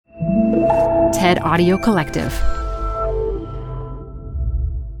TED Audio Collective.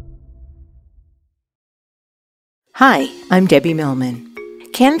 Hi, I'm Debbie Millman.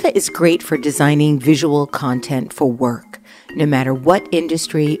 Canva is great for designing visual content for work, no matter what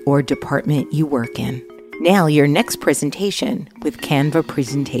industry or department you work in. Nail your next presentation with Canva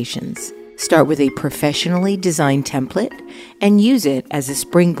Presentations. Start with a professionally designed template and use it as a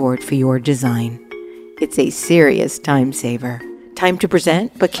springboard for your design. It's a serious time saver. Time to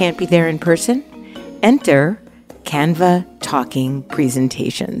present but can't be there in person? Enter Canva Talking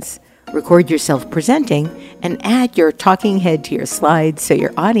Presentations. Record yourself presenting and add your talking head to your slides so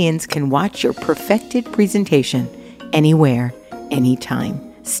your audience can watch your perfected presentation anywhere,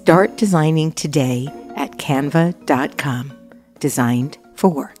 anytime. Start designing today at canva.com. Designed for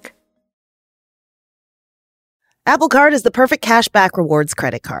work. Apple Card is the perfect cashback rewards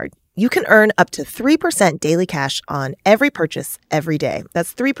credit card. You can earn up to 3% daily cash on every purchase every day.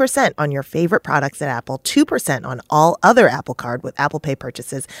 That's 3% on your favorite products at Apple, 2% on all other Apple Card with Apple Pay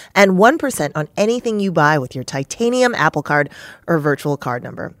purchases, and 1% on anything you buy with your titanium Apple Card or virtual card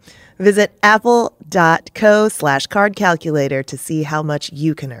number. Visit apple.co/card calculator to see how much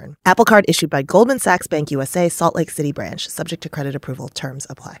you can earn. Apple Card issued by Goldman Sachs Bank USA, Salt Lake City branch. Subject to credit approval. Terms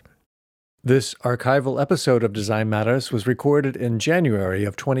apply. This archival episode of Design Matters was recorded in January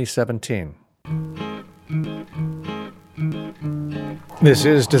of 2017. This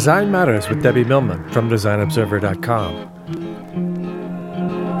is Design Matters with Debbie Millman from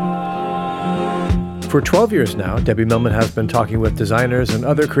DesignObserver.com. For 12 years now, Debbie Millman has been talking with designers and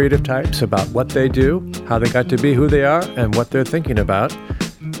other creative types about what they do, how they got to be who they are, and what they're thinking about.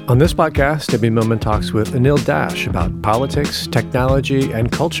 On this podcast, Debbie Millman talks with Anil Dash about politics, technology,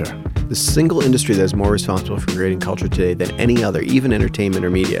 and culture. The single industry that is more responsible for creating culture today than any other, even entertainment or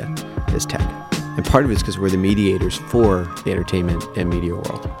media, is tech. And part of it is because we're the mediators for the entertainment and media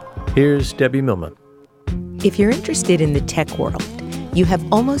world. Here's Debbie Millman. If you're interested in the tech world, you have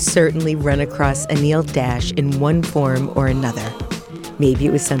almost certainly run across Anil Dash in one form or another. Maybe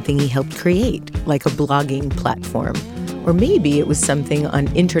it was something he helped create, like a blogging platform. Or maybe it was something on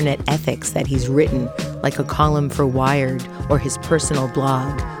internet ethics that he's written, like a column for Wired or his personal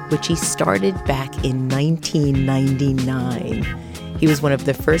blog, which he started back in 1999. He was one of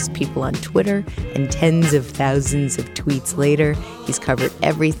the first people on Twitter, and tens of thousands of tweets later, he's covered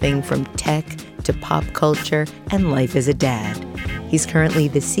everything from tech to pop culture and life as a dad. He's currently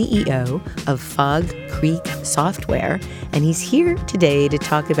the CEO of Fog Creek Software, and he's here today to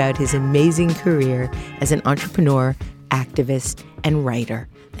talk about his amazing career as an entrepreneur, activist, and writer.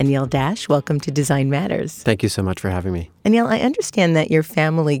 Anil Dash, welcome to Design Matters. Thank you so much for having me. Anil, I understand that your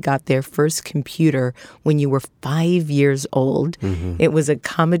family got their first computer when you were 5 years old. Mm-hmm. It was a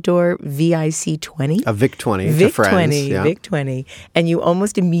Commodore VIC-20. A VIC-20 VIC-20, to friends. Yeah. VIC-20. And you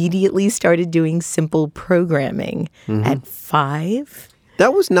almost immediately started doing simple programming at 5?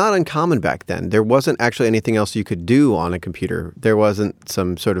 That was not uncommon back then. There wasn't actually anything else you could do on a computer. There wasn't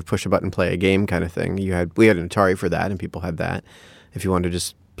some sort of push a button, play a game kind of thing. We had an Atari for that, and people had that if you wanted to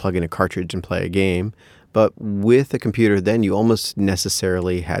just plug in a cartridge and play a game. But with a computer, then you almost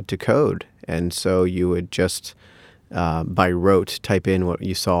necessarily had to code. And so you would just, by rote, type in what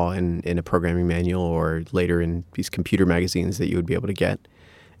you saw in a programming manual or later in these computer magazines that you would be able to get.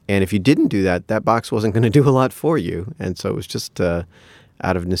 And if you didn't do that, that box wasn't going to do a lot for you. And so it was just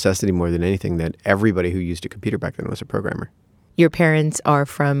out of necessity more than anything that everybody who used a computer back then was a programmer. Your parents are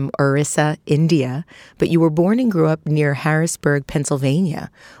from Orissa, India, but you were born and grew up near Harrisburg,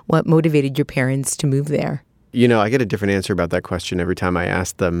 Pennsylvania. What motivated your parents to move there? You know, I get a different answer about that question every time I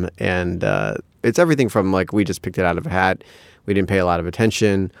ask them. And it's everything from like, we just picked it out of a hat, we didn't pay a lot of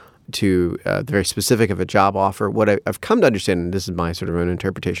attention, to the very specific of a job offer. What I've come to understand, and this is my sort of own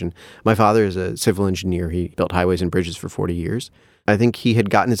interpretation, my father is a civil engineer. He built highways and bridges for 40 years. I think he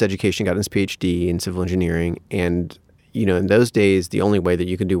had gotten his education, gotten his PhD in civil engineering. And, you know, in those days, the only way that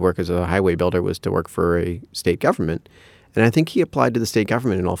you could do work as a highway builder was to work for a state government. And I think he applied to the state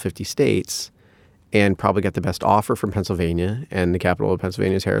government in all 50 states and probably got the best offer from Pennsylvania. And the capital of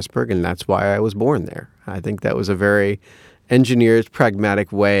Pennsylvania is Harrisburg. And that's why I was born there. I think that was a very engineered,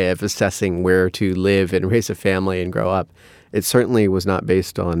 pragmatic way of assessing where to live and raise a family and grow up. It certainly was not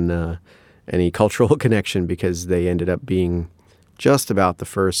based on any cultural connection, because they ended up being just about the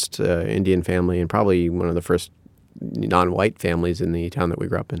first Indian family and probably one of the first non-white families in the town that we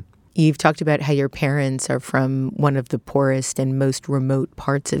grew up in. You've talked about how your parents are from one of the poorest and most remote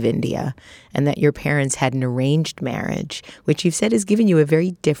parts of India, and that your parents had an arranged marriage, which you've said has given you a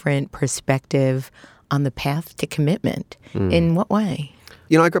very different perspective on the path to commitment. In what way?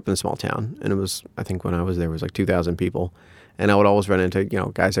 You know, I grew up in a small town, and it was, I think when I was there, it was like 2,000 people. And I would always run into,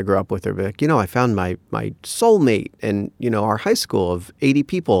 guys I grew up with. They'd be like, I found my soulmate in, our high school of 80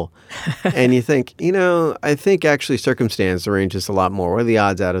 people. And you think, I think actually circumstance arranges a lot more. What are the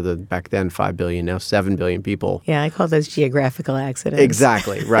odds out of the, back then, 5 billion, now 7 billion people? Yeah, I call those geographical accidents.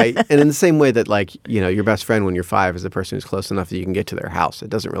 Exactly, right? And in the same way that, your best friend when you're 5 is the person who's close enough that you can get to their house.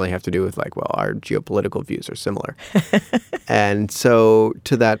 It doesn't really have to do with, our geopolitical views are similar. And so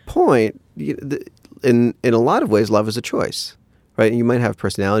to that point, in a lot of ways, love is a choice, right? You might have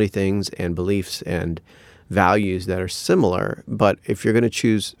personality things and beliefs and values that are similar, but if you're going to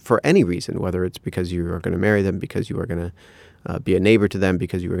choose for any reason, whether it's because you are going to marry them, because you are going to be a neighbor to them,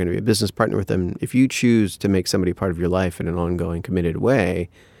 because you are going to be a business partner with them, if you choose to make somebody part of your life in an ongoing, committed way,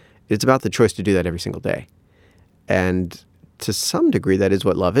 it's about the choice to do that every single day. And to some degree, that is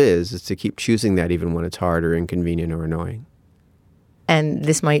what love is to keep choosing that even when it's hard or inconvenient or annoying. And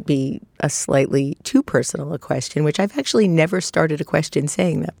this might be a slightly too personal a question, which I've actually never started a question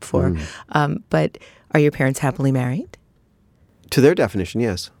saying that before. But are your parents happily married? To their definition,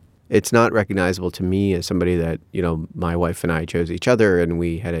 yes. It's not recognizable to me as somebody that, my wife and I chose each other and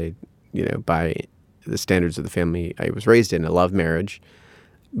we had by the standards of the family I was raised in, a love marriage.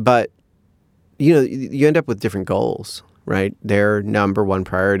 But, you end up with different goals, right? Their number one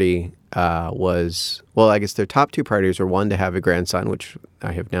priority was, I guess their top two priorities were, one, to have a grandson, which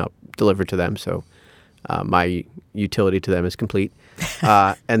I have now delivered to them. So my utility to them is complete.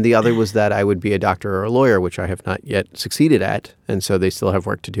 And the other was that I would be a doctor or a lawyer, which I have not yet succeeded at. And so they still have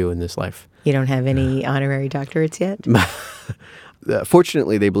work to do in this life. You don't have any honorary doctorates yet?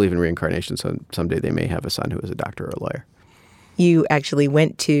 Fortunately, they believe in reincarnation. So someday they may have a son who is a doctor or a lawyer. You actually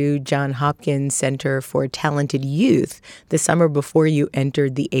went to Johns Hopkins Center for Talented Youth the summer before you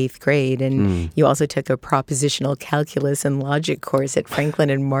entered the 8th grade. And you also took a propositional calculus and logic course at Franklin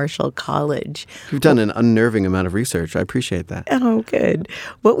and Marshall College. You've done an unnerving amount of research. I appreciate that. Oh, good.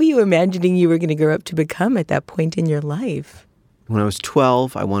 What were you imagining you were going to grow up to become at that point in your life? When I was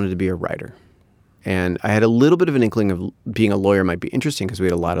 12, I wanted to be a writer. And I had a little bit of an inkling of being a lawyer might be interesting because we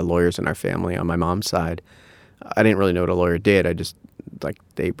had a lot of lawyers in our family on my mom's side. I didn't really know what a lawyer did. I just,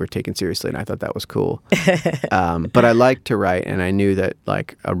 they were taken seriously, and I thought that was cool. But I liked to write, and I knew that,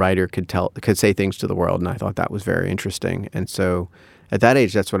 a writer could say things to the world, and I thought that was very interesting. And so at that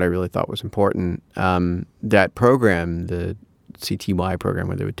age, that's what I really thought was important. That program, the CTY program,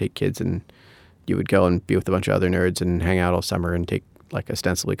 where they would take kids and you would go and be with a bunch of other nerds and hang out all summer and take,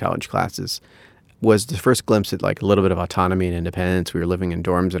 ostensibly college classes, was the first glimpse at, a little bit of autonomy and independence. We were living in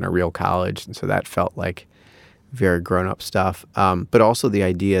dorms in a real college, and so that felt like very grown-up stuff, but also the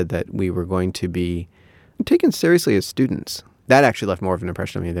idea that we were going to be taken seriously as students. That actually left more of an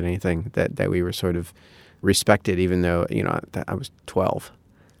impression on me than anything, that we were sort of respected, even though, I was 12.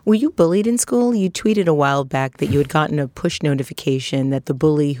 Were you bullied in school? You tweeted a while back that you had gotten a push notification that the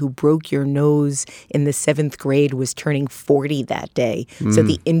bully who broke your nose in the 7th grade was turning 40 that day. So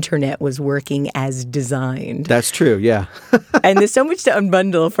the internet was working as designed. That's true, yeah. And there's so much to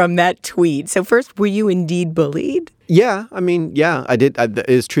unbundle from that tweet. So first, were you indeed bullied? Yeah, I did. It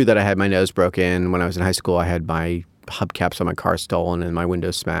is true that I had my nose broken. When I was in high school, I had my hubcaps on my car stolen and my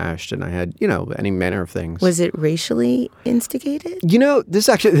windows smashed, and I had, any manner of things. Was it racially instigated? This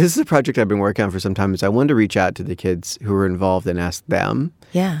is a project I've been working on for some time. Is I wanted to reach out to the kids who were involved and ask them.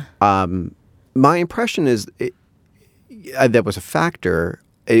 Yeah. My impression is that was a factor.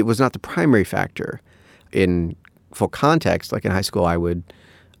 It was not the primary factor. In full context, in high school, I would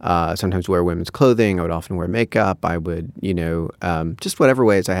sometimes wear women's clothing. I would often wear makeup. I would, just whatever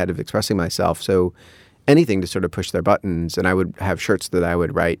ways I had of expressing myself. So anything to sort of push their buttons. And I would have shirts that I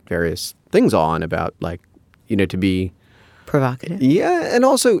would write various things on about, to be provocative. Yeah. And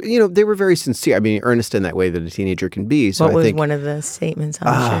also, they were very sincere. I mean, earnest in that way that a teenager can be. So what was one of the statements on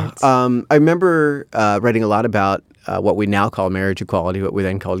the shirts? I remember writing a lot about what we now call marriage equality, what we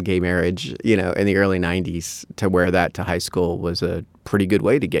then called gay marriage, in the early 90s. To wear that to high school was a pretty good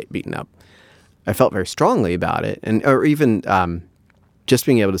way to get beaten up. I felt very strongly about it. Or even just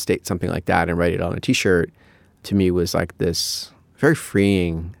being able to state something like that and write it on a T-shirt, to me, was this very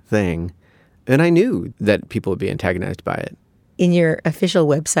freeing thing. And I knew that people would be antagonized by it. In your official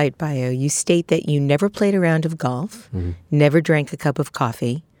website bio, you state that you never played a round of golf, never drank a cup of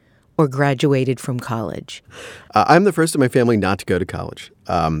coffee, or graduated from college. I'm the first in my family not to go to college,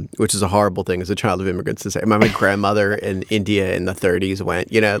 which is a horrible thing as a child of immigrants to say. My grandmother in India in the 30s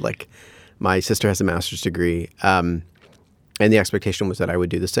went, my sister has a master's degree. And the expectation was that I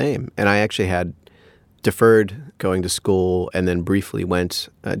would do the same. And I actually had deferred going to school and then briefly went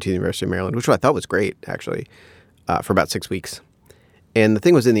to the University of Maryland, which I thought was great, actually, for about 6 weeks. And the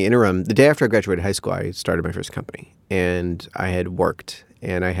thing was, in the interim, the day after I graduated high school, I started my first company. And I had worked,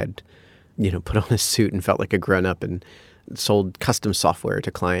 and I had, put on a suit and felt like a grown-up and sold custom software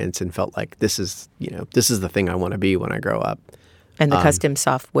to clients and felt like this is the thing I want to be when I grow up. And the custom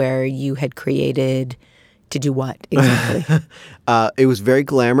software you had created to do what exactly? It was very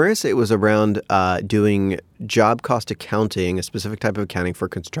glamorous. It was around doing job cost accounting, a specific type of accounting for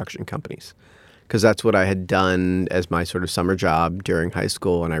construction companies. Because that's what I had done as my sort of summer job during high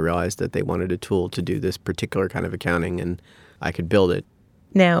school, and I realized that they wanted a tool to do this particular kind of accounting, and I could build it.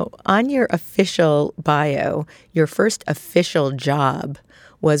 Now, on your official bio, your first official job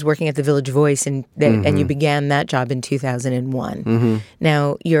was working at the Village Voice, and you began that job in 2001. Mm-hmm.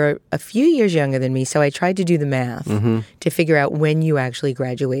 Now, you're a few years younger than me, so I tried to do the math to figure out when you actually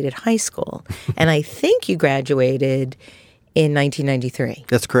graduated high school. And I think you graduated in 1993.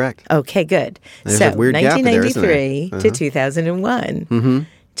 That's correct. Okay, good. There's so a weird gap there, isn't 1993 to 2001. Mm-hmm.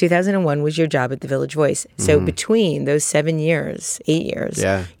 2001 was your job at the Village Voice. So between those 8 years,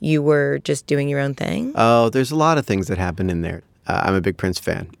 you were just doing your own thing? Oh, there's a lot of things that happened in there. I'm a big Prince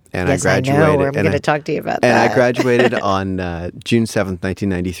fan. And yes, I graduated. I know. I'm going to talk to you about that. And I graduated on June 7th,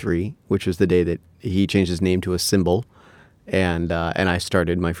 1993, which was the day that he changed his name to a symbol. And I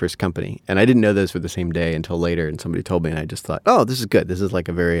started my first company. And I didn't know those were the same day until later. And somebody told me, and I just thought, oh, this is good. This is like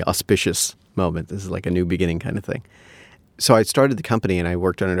a very auspicious moment. This is like a new beginning kind of thing. So I started the company, and I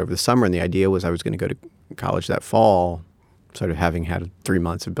worked on it over the summer. And the idea was I was going to go to college that fall, sort of having had 3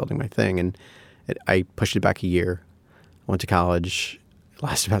 months of building my thing. And I pushed it back a year. I went to college,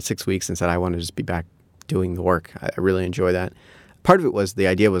 lasted about 6 weeks, and said I wanted to just be back doing the work. I really enjoy that. Part of it was the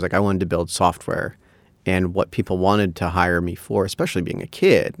idea was like I wanted to build software. And what people wanted to hire me for, especially being a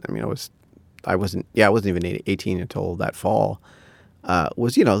kid, I mean, I wasn't even 18 until that fall,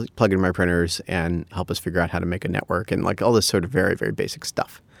 was, plug in my printers and help us figure out how to make a network and like all this sort of very, very basic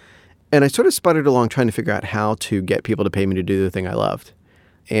stuff. And I sort of sputtered along trying to figure out how to get people to pay me to do the thing I loved.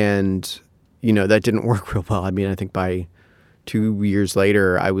 And, that didn't work real well. I mean, I think by 2 years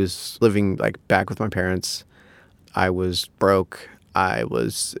later, I was living like back with my parents. I was broke. I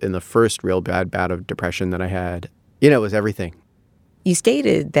was in the first real bad bout of depression that I had. It was everything. You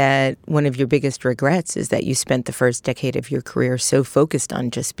stated that one of your biggest regrets is that you spent the first decade of your career so focused on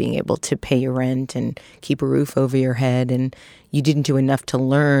just being able to pay your rent and keep a roof over your head, and you didn't do enough to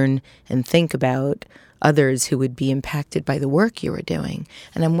learn and think about others who would be impacted by the work you were doing.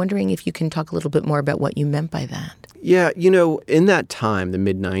 And I'm wondering if you can talk a little bit more about what you meant by that. Yeah, in that time, the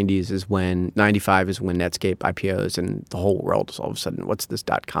mid-'90s is when, 95 is when Netscape IPOs and the whole world is all of a sudden, what's this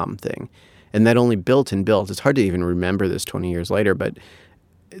 .com thing? And that only built and built. It's hard to even remember this 20 years later, but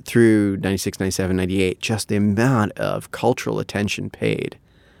through 96, 97, 98, just the amount of cultural attention paid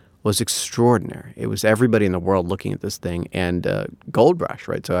was extraordinary. It was everybody in the world looking at this thing, and gold rush,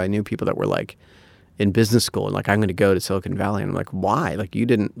 right? So I knew people that were like in business school and like, I'm going to go to Silicon Valley. And I'm like, why? Like you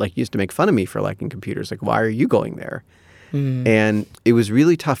used to make fun of me for liking computers. Like, why are you going there? And it was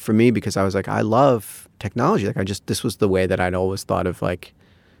really tough for me because I was like, I love technology. Like this was the way that I'd always thought of like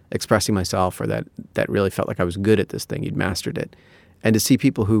expressing myself, or that really felt like I was good at this thing. You'd mastered it. And to see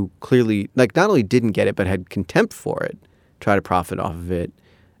people who clearly like not only didn't get it, but had contempt for it, try to profit off of it.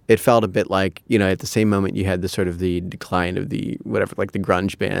 It felt a bit like, at the same moment you had the sort of the decline of the whatever, like the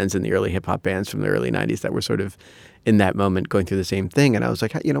grunge bands and the early hip hop bands from the early 90s that were sort of in that moment going through the same thing. And I was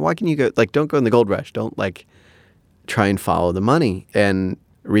like, why can you go, like, don't go in the gold rush. Don't like try and follow the money. And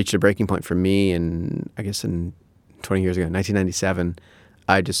reached a breaking point for me. And I guess in 20 years ago, 1997,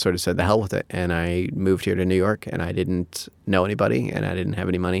 I just sort of said the hell with it. And I moved here to New York, and I didn't know anybody, and I didn't have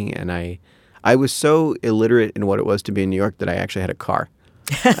any money. And I was so illiterate in what it was to be in New York that I actually had a car.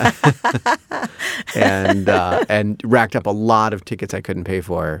 and racked up a lot of tickets I couldn't pay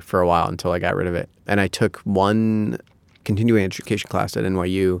for a while until I got rid of it. And I took one continuing education class at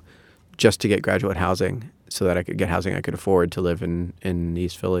NYU just to get graduate housing so that I could get housing I could afford to live in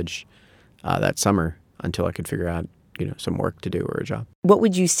East Village that summer until I could figure out, some work to do or a job. What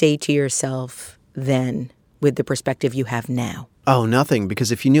would you say to yourself then with the perspective you have now? Oh, nothing.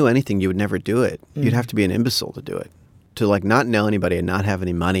 Because if you knew anything, you would never do it. You'd have to be an imbecile to do it. To like not know anybody and not have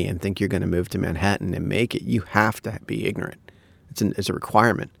any money and think you're going to move to Manhattan and make it, you have to be ignorant. It's a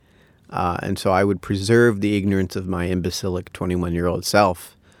requirement. And so I would preserve the ignorance of my imbecilic 21-year-old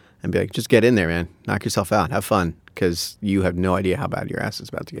self and be like, just get in there, man. Knock yourself out. Have fun, because you have no idea how bad your ass is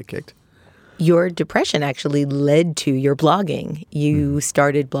about to get kicked. Your depression actually led to your blogging. You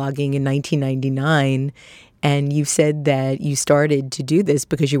started blogging in 1999, And you said that you started to do this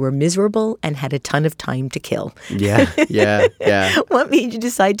because you were miserable and had a ton of time to kill. Yeah. What made you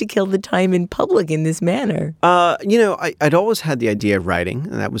decide to kill the time in public in this manner? I'd always had the idea of writing,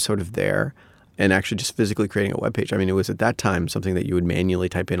 and that was sort of there. And actually just physically creating a web page. I mean, it was at that time something that you would manually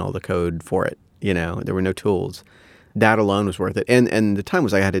type in all the code for it. There were no tools. That alone was worth it. And the time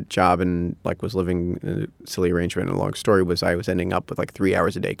was I had a job and was living in a silly arrangement. And a long story was I was ending up with 3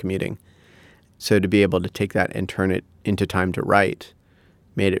 hours a day commuting. So to be able to take that and turn it into time to write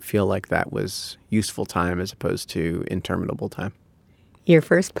made it feel like that was useful time as opposed to interminable time. Your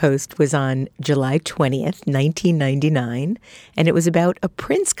first post was on July 20th, 1999, and it was about a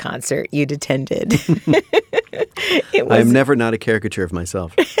Prince concert you'd attended. I'm never not a caricature of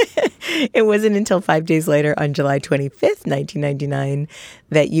myself. It wasn't until 5 days later, on July 25th, 1999,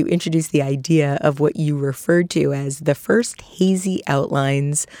 that you introduced the idea of what you referred to as the first hazy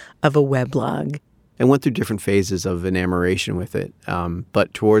outlines of a weblog. I went through different phases of enamoration with it,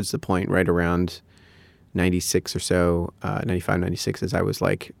 but towards the point right around 96 or so, 95, 96, as I was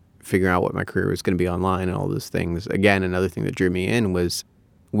figuring out what my career was going to be online and all those things. Again, another thing that drew me in was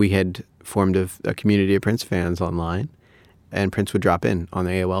we had formed a community of Prince fans online, and Prince would drop in on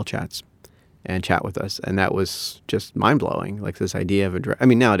the AOL chats and chat with us. And that was just mind-blowing, this idea of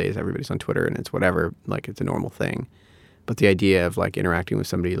nowadays everybody's on Twitter and it's whatever, it's a normal thing. But the idea of interacting with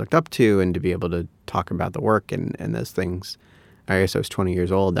somebody you looked up to and to be able to talk about the work and those things. I guess I was 20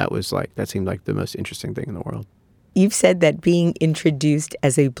 years old. That was that seemed like the most interesting thing in the world. You've said that being introduced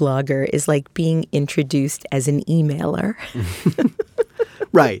as a blogger is like being introduced as an emailer.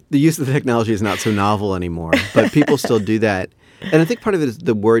 Right. The use of the technology is not so novel anymore, but people still do that. And I think part of it is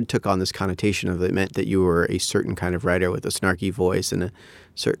the word took on this connotation of it meant that you were a certain kind of writer with a snarky voice and a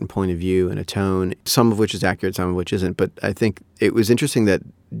certain point of view and a tone, some of which is accurate, some of which isn't. But I think it was interesting that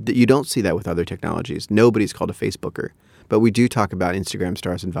you don't see that with other technologies. Nobody's called a Facebooker. But we do talk about Instagram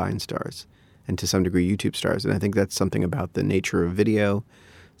stars and Vine stars, and to some degree YouTube stars. And I think that's something about the nature of video,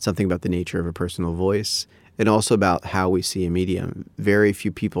 something about the nature of a personal voice, and also about how we see a medium. Very few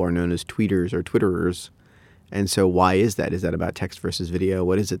people are known as tweeters or Twitterers. And so why is that? Is that about text versus video?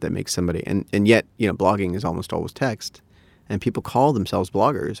 What is it that makes somebody? And yet, blogging is almost always text. And people call themselves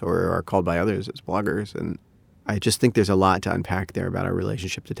bloggers or are called by others as bloggers. And I just think there's a lot to unpack there about our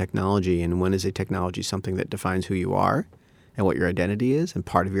relationship to technology. And when is a technology something that defines who you are and what your identity is and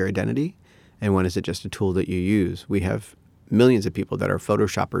part of your identity? And when is it just a tool that you use? We have millions of people that are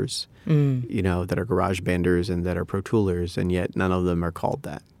Photoshoppers, that are GarageBanders and that are Pro Toolers, and yet none of them are called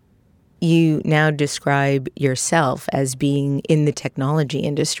that. You now describe yourself as being in the technology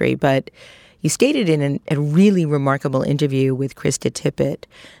industry, but you stated in a really remarkable interview with Krista Tippett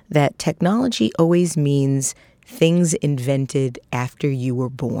that technology always means things invented after you were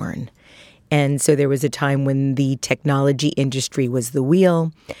born. And so there was a time when the technology industry was the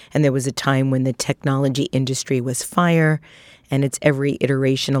wheel, and there was a time when the technology industry was fire, and its every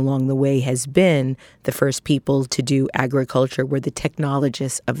iteration along the way has been the first people to do agriculture were the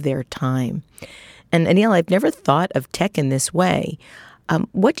technologists of their time. And Anil, I've never thought of tech in this way.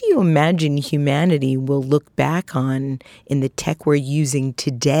 What do you imagine humanity will look back on in the tech we're using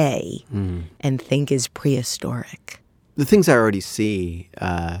today and think is prehistoric? The things I already see,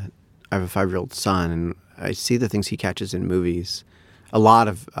 I have a 5-year-old son, and I see the things he catches in movies. A lot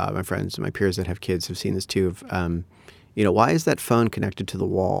of my friends and my peers that have kids have seen this too. Why is that phone connected to the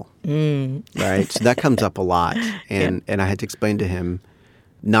wall? Right? So that comes up a lot. And I had to explain to him,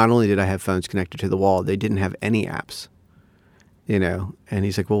 not only did I have phones connected to the wall, they didn't have any apps. And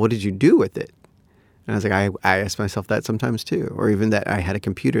he's like, well, what did you do with it? And I was like, I ask myself that sometimes too. Or even that I had a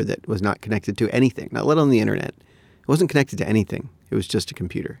computer that was not connected to anything, not let alone the internet. It wasn't connected to anything. It was just a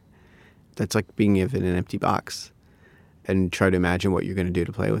computer. That's like being given an empty box and try to imagine what you're going to do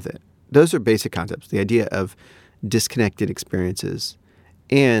to play with it. Those are basic concepts. The idea of disconnected experiences.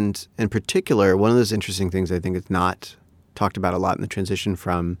 And in particular, one of those interesting things I think is not talked about a lot in the transition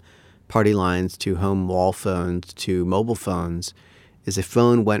from party lines to home wall phones to mobile phones is a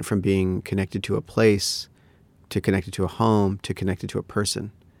phone went from being connected to a place to connected to a home to connected to a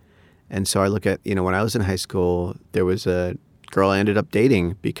person. And so I look at, when I was in high school, there was a girl I ended up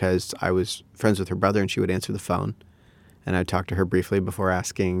dating because I was friends with her brother and she would answer the phone. And I'd talk to her briefly before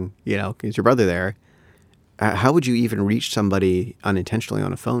asking, is your brother there? How would you even reach somebody unintentionally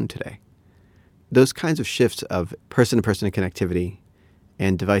on a phone today? Those kinds of shifts of person-to-person connectivity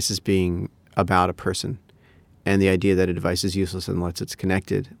and devices being about a person and the idea that a device is useless unless it's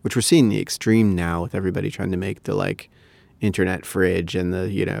connected, which we're seeing the extreme now with everybody trying to make the internet fridge and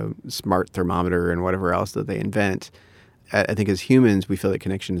the, smart thermometer and whatever else that they invent. I think as humans, we feel that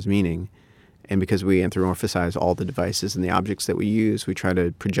connection is meaning. And because we anthropomorphize all the devices and the objects that we use, we try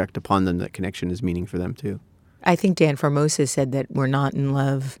to project upon them that connection is meaning for them too. I think Dan Formosa said that we're not in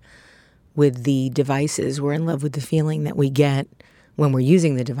love with the devices. We're in love with the feeling that we get when we're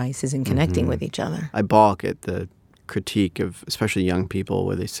using the devices and connecting with each other. I balk at the critique of especially young people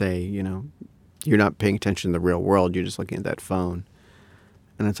where they say, you're not paying attention to the real world. You're just looking at that phone.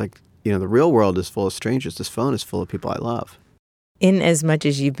 And it's like, the real world is full of strangers. This phone is full of people I love. In as much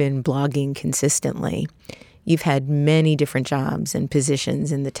as you've been blogging consistently, you've had many different jobs and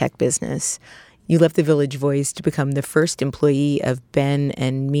positions in the tech business. You left the Village Voice to become the first employee of Ben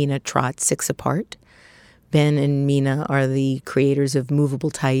and Mina Trott 6 Apart. Ben and Mina are the creators of Movable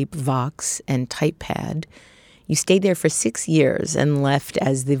Type, Vox, and TypePad. You stayed there for 6 years and left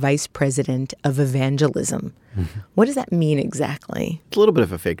as the vice president of evangelism. Mm-hmm. What does that mean exactly? It's a little bit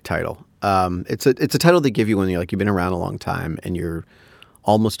of a fake title. It's a title they give you when you've been around a long time and you're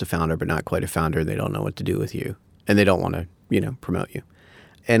almost a founder but not quite a founder. They don't know what to do with you and they don't want to, promote you.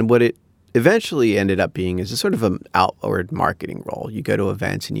 And what it eventually ended up being is a sort of an outward marketing role. You go to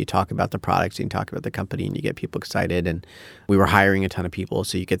events and you talk about the products and you talk about the company and you get people excited. And we were hiring a ton of people,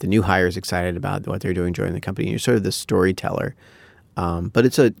 so you get the new hires excited about what they're doing joining the company. And you're sort of the storyteller. But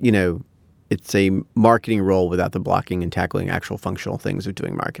it's a marketing role without the blocking and tackling actual functional things of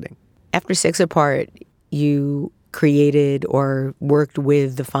doing marketing. After 6 Apart, you created or worked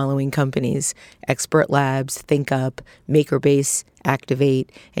with the following companies: Expert Labs, ThinkUp, MakerBase,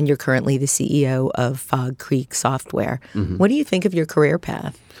 Activate, and you're currently the CEO of Fog Creek Software. Mm-hmm. What do you think of your career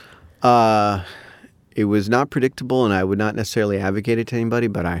path? It was not predictable, and I would not necessarily advocate it to anybody,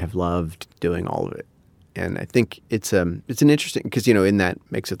 but I have loved doing all of it. And I think it's an interesting, because, in that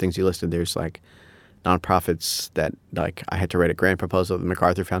mix of things you listed, there's nonprofits that I had to write a grant proposal to the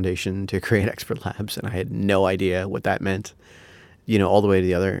MacArthur Foundation to create Expert Labs, and I had no idea what that meant, all the way to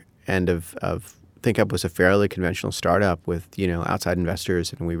the other end of ThinkUp was a fairly conventional startup with, outside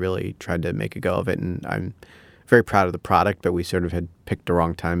investors, and we really tried to make a go of it. And I'm very proud of the product, but we sort of had picked the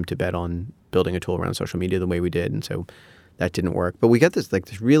wrong time to bet on building a tool around social media the way we did, and so that didn't work. But we got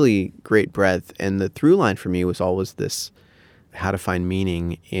this really great breadth, and the through line for me was always this: how to find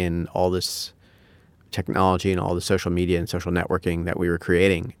meaning in all this technology and all the social media and social networking that we were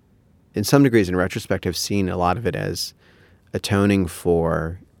creating. In some degrees, in retrospect, I've seen a lot of it as atoning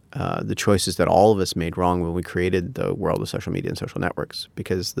for the choices that all of us made wrong when we created the world of social media and social networks.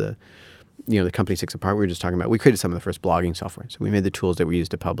 Because the company 6 Apart we were just talking about, we created some of the first blogging software. So we made the tools that we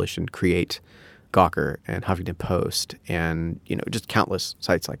used to publish and create Gawker and Huffington Post and, just countless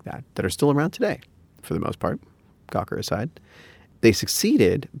sites like that are still around today, for the most part, Gawker aside. They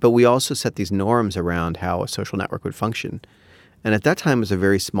succeeded, but we also set these norms around how a social network would function. And at that time, it was a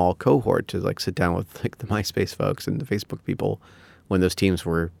very small cohort to sit down with the MySpace folks and the Facebook people when those teams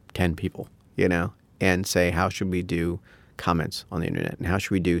were 10 people, and say, how should we do comments on the internet? And how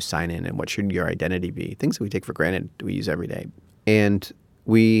should we do sign in? And what should your identity be? Things that we take for granted, we use every day. And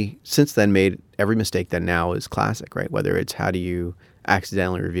we, since then, made every mistake that now is classic, right? Whether it's how do you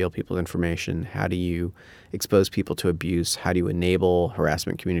accidentally reveal people's information? How do you expose people to abuse? How do you enable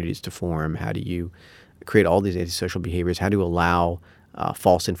harassment communities to form? How do you create all these antisocial behaviors? How do you allow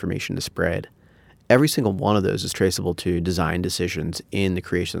false information to spread? Every single one of those is traceable to design decisions in the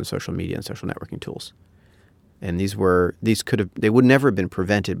creation of social media and social networking tools. And they would never have been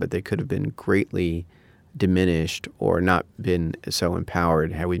prevented, but they could have been greatly diminished or not been so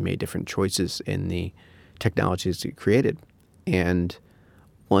empowered had we made different choices in the technologies we created. And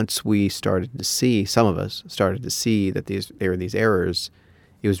once we started to see, some of us started to see that there were these errors,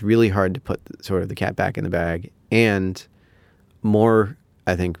 it was really hard to put sort of the cat back in the bag. And more,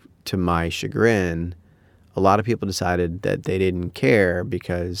 I think, to my chagrin, a lot of people decided that they didn't care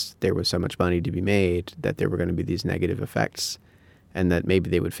because there was so much money to be made that there were going to be these negative effects and that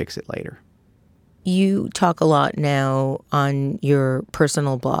maybe they would fix it later. You talk a lot now on your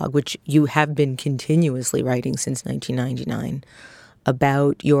personal blog, which you have been continuously writing since 1999,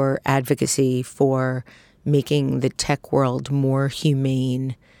 about your advocacy for making the tech world more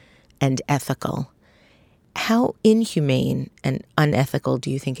humane and ethical. How inhumane and unethical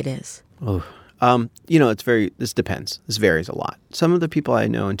do you think it is? This depends. This varies a lot. Some of the people I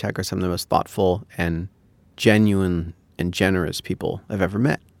know in tech are some of the most thoughtful and genuine and generous people I've ever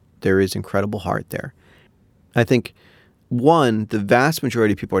met. There is incredible heart there. I think, one, the vast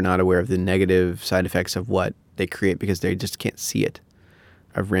majority of people are not aware of the negative side effects of what they create because they just can't see it.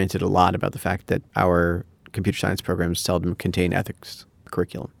 I've ranted a lot about the fact that our computer science programs seldom contain ethics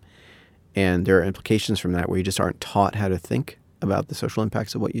curriculum. And there are implications from that where you just aren't taught how to think about the social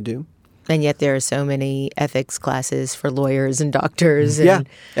impacts of what you do. And yet there are so many ethics classes for lawyers and doctors. And yeah,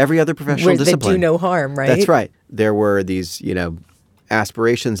 every other professional discipline. That do no harm, right? That's right. There were these,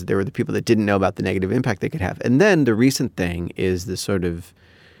 aspirations. There were the people that didn't know about the negative impact they could have. And then the recent thing is the sort of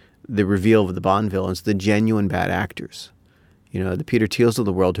the reveal of the Bond villains, the genuine bad actors. The Peter Thiels of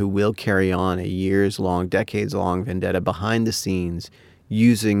the world who will carry on a years-long, decades-long vendetta behind the scenes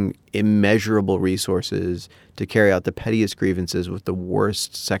using immeasurable resources to carry out the pettiest grievances with the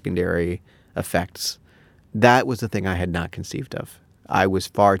worst secondary effects. That was the thing I had not conceived of. I was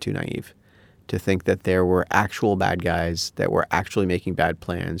far too naive to think that there were actual bad guys that were actually making bad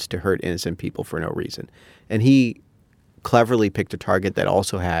plans to hurt innocent people for no reason. And he cleverly picked a target that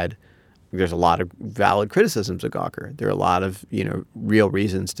also had, there's a lot of valid criticisms of Gawker. There are a lot of, real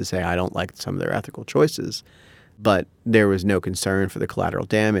reasons to say I don't like some of their ethical choices. But there was no concern for the collateral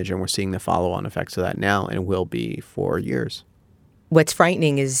damage, and we're seeing the follow-on effects of that now and will be for years. What's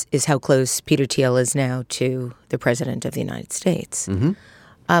frightening is how close Peter Thiel is now to the President of the United States.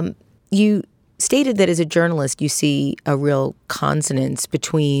 Mm-hmm. You stated that as a journalist, you see a real consonance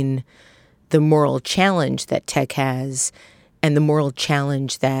between the moral challenge that tech has and the moral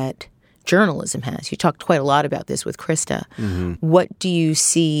challenge that journalism has. You talked quite a lot about this with Krista. Mm-hmm. What do you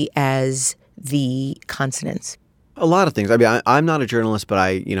see as the consonance? A lot of things. I mean, I'm not a journalist, but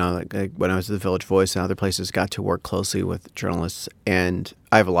like when I was at the Village Voice and other places, got to work closely with journalists. And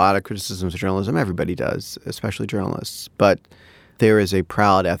I have a lot of criticisms of journalism. Everybody does, especially journalists. But there is a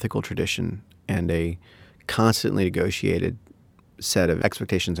proud ethical tradition and a constantly negotiated set of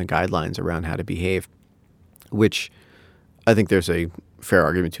expectations and guidelines around how to behave, which I think there's a fair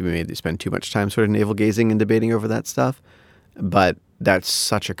argument to be made that you spend too much time sort of navel-gazing and debating over that stuff. But that's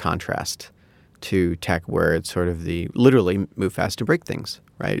such a contrast to tech, where it's sort of the literally move fast and break things,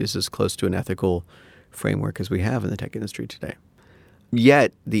 right? It's as close to an ethical framework as we have in the tech industry today.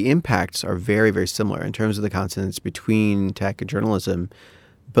 Yet the impacts are very, very similar in terms of the consonance between tech and journalism.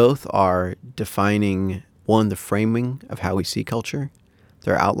 Both are defining, one, the framing of how we see culture.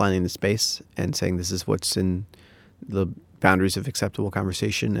 They're outlining the space and saying this is what's in the boundaries of acceptable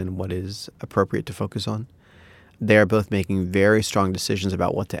conversation and what is appropriate to focus on. They are both making very strong decisions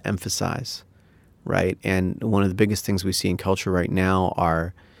about what to emphasize. Right. And one of the biggest things we see in culture right now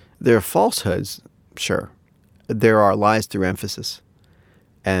are there are falsehoods. Sure. There are lies through emphasis.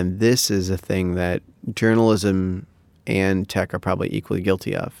 And this is a thing that journalism and tech are probably equally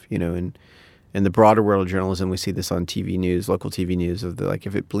guilty of. In the broader world of journalism, we see this on TV news, local TV news, of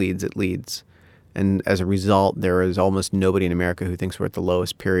if it bleeds, it leads. And as a result, there is almost nobody in America who thinks we're at the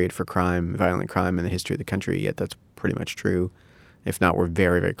lowest period for crime, violent crime in the history of the country. Yet that's pretty much true. If not, we're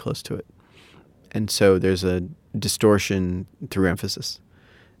very, very close to it. And so there's a distortion through emphasis.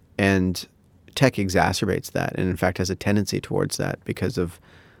 And tech exacerbates that and, in fact, has a tendency towards that because of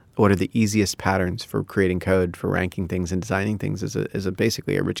what are the easiest patterns for creating code, for ranking things and designing things is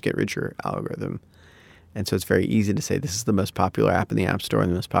basically a rich get richer algorithm. And so it's very easy to say this is the most popular app in the App Store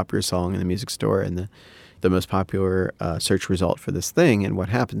and the most popular song in the music store and the most popular search result for this thing. And what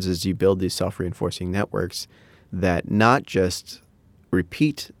happens is you build these self-reinforcing networks that not just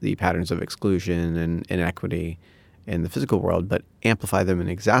repeat the patterns of exclusion and inequity in the physical world, but amplify them and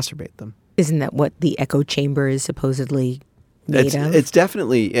exacerbate them. Isn't that what the echo chamber is supposedly made of? It's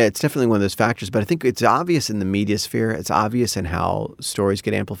definitely one of those factors, but I think it's obvious in the media sphere. It's obvious in how stories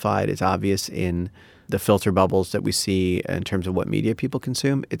get amplified. It's obvious in the filter bubbles that we see in terms of what media people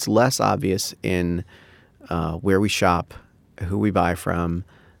consume. It's less obvious in where we shop, who we buy from,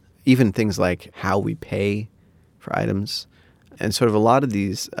 even things like how we pay for items. And sort of a lot of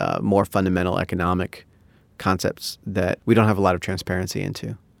these more fundamental economic concepts that we don't have a lot of transparency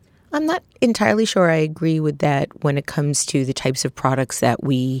into. I'm not entirely sure I agree with that when it comes to the types of products that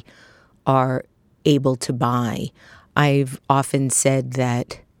we are able to buy. I've often said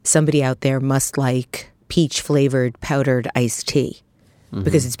that somebody out there must like peach-flavored powdered iced tea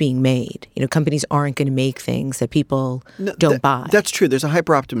because it's being made. Companies aren't going to make things that people don't buy. That's true. There's a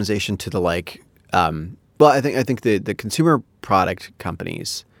hyper-optimization to the I think the consumer product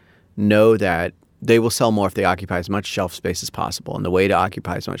companies know that they will sell more if they occupy as much shelf space as possible. And the way to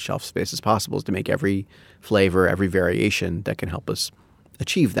occupy as much shelf space as possible is to make every flavor, every variation that can help us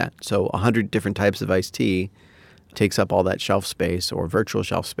achieve that. So 100 different types of iced tea takes up all that shelf space or virtual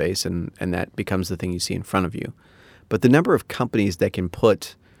shelf space, and that becomes the thing you see in front of you. But the number of companies that can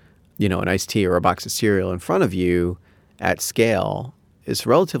put, an iced tea or a box of cereal in front of you at scale is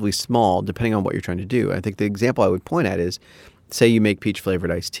relatively small depending on what you're trying to do. I think the example I would point at is, say you make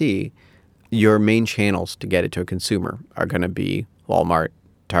peach-flavored iced tea, your main channels to get it to a consumer are going to be Walmart,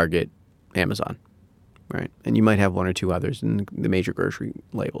 Target, Amazon, right? And you might have one or two others in the major grocery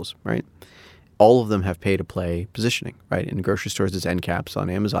labels, right? All of them have pay-to-play positioning, right? In grocery stores, it's end caps. On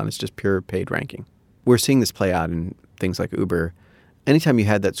Amazon, it's just pure paid ranking. We're seeing this play out in things like Uber. Anytime you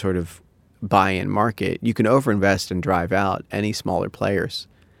had that sort of buy-in market, you can overinvest and drive out any smaller players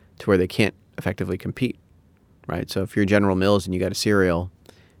to where they can't effectively compete, right? So if you're General Mills and you got a cereal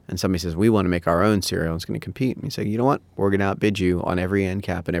and somebody says, we want to make our own cereal and it's going to compete, and you say, you know what, we're going to outbid you on every end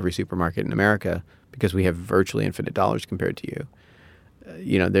cap in every supermarket in America because we have virtually infinite dollars compared to you.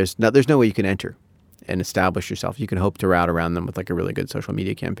 There's no way you can enter and establish yourself. You can hope to route around them with like a really good social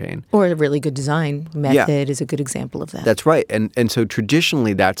media campaign. Or a really good design method is a good example of that. That's right. And so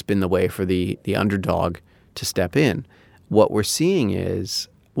traditionally that's been the way for the underdog to step in. What we're seeing is,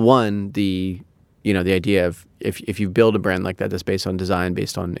 one, the idea of if you build a brand like that that's based on design,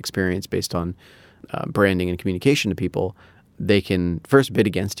 based on experience, based on branding and communication to people, they can first bid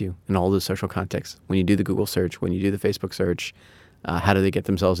against you in all those social contexts. When you do the Google search, when you do the Facebook search, how do they get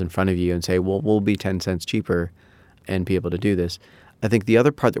themselves in front of you and say, well, we'll be 10 cents cheaper and be able to do this? I think the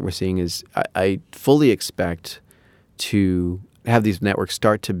other part that we're seeing is I fully expect to have these networks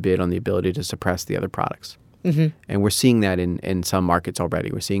start to bid on the ability to suppress the other products. Mm-hmm. And we're seeing that in some markets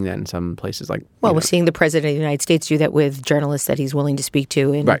already. We're seeing that in some places like... Well, we're seeing the president of the United States do that with journalists that he's willing to speak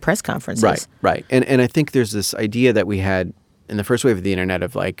to in press conferences. Right. And I think there's this idea that we had in the first wave of the internet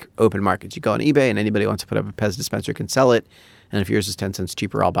of like open markets. You go on eBay and anybody wants to put up a Pez dispenser can sell it. And if yours is 10 cents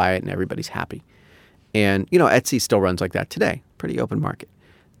cheaper, I'll buy it, and everybody's happy. And, Etsy still runs like that today. Pretty open market.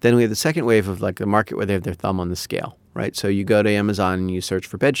 Then we have the second wave of like the market where they have their thumb on the scale, right? So you go to Amazon and you search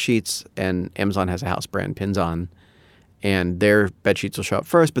for bed sheets, and Amazon has a house brand pins on, and their bed sheets will show up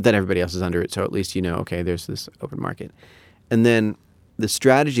first, but then everybody else is under it. So at least okay, there's this open market. And then the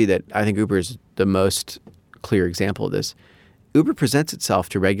strategy that I think Uber is the most clear example of this, Uber presents itself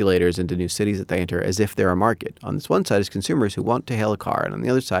to regulators and to new cities that they enter as if they're a market. On this one side is consumers who want to hail a car, and on the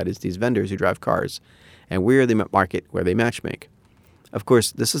other side is these vendors who drive cars. And we're the market where they matchmake. Of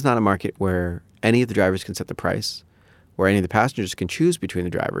course, this is not a market where any of the drivers can set the price, where any of the passengers can choose between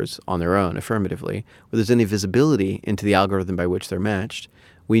the drivers on their own affirmatively, where there's any visibility into the algorithm by which they're matched.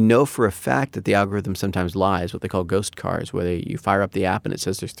 We know for a fact that the algorithm sometimes lies, what they call ghost cars, where you fire up the app and it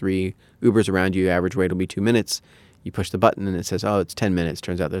says there's 3 Ubers around you, average wait will be 2 minutes. You push the button and it says, oh, it's 10 minutes.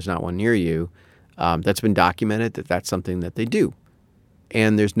 Turns out there's not one near you. That's been documented that's something that they do.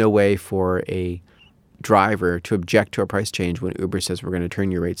 And there's no way for a driver to object to a price change when Uber says we're going to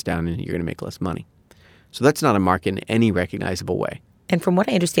turn your rates down and you're going to make less money. So that's not a market in any recognizable way. And from what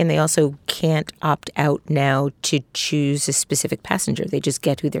I understand, they also can't opt out now to choose a specific passenger. They just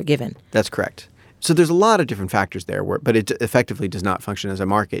get who they're given. That's correct. So there's a lot of different factors there, but it effectively does not function as a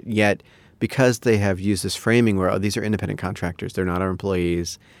market. Yet, because they have used this framing where these are independent contractors, they're not our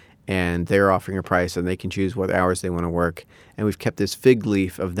employees, and they're offering a price and they can choose what hours they want to work. And we've kept this fig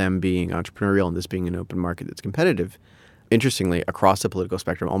leaf of them being entrepreneurial and this being an open market that's competitive. Interestingly, across the political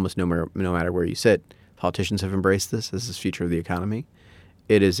spectrum, almost no matter where you sit, politicians have embraced this as the future of the economy.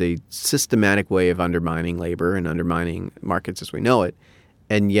 It is a systematic way of undermining labor and undermining markets as we know it.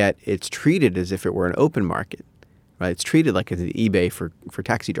 And yet it's treated as if it were an open market, right? It's treated like an eBay for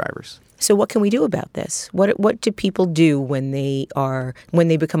taxi drivers. So what can we do about this? What do people do when they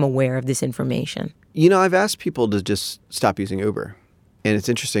become aware of this information? I've asked people to just stop using Uber. And it's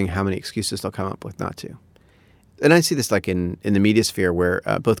interesting how many excuses they'll come up with not to. And I see this like in the media sphere where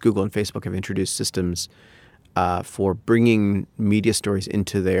both Google and Facebook have introduced systems for bringing media stories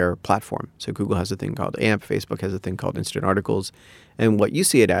into their platform. So Google has a thing called AMP, Facebook has a thing called Instant Articles. And what you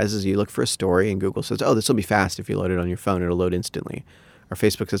see it as is you look for a story and Google says, oh, this will be fast if you load it on your phone. It'll load instantly. Or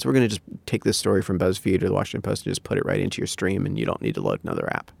Facebook says, we're going to just take this story from BuzzFeed or the Washington Post and just put it right into your stream and you don't need to load another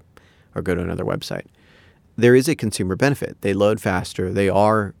app or go to another website. There is a consumer benefit. They load faster. They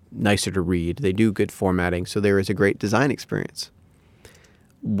are nicer to read. They do good formatting. So there is a great design experience.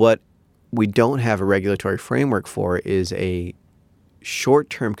 What we don't have a regulatory framework for is a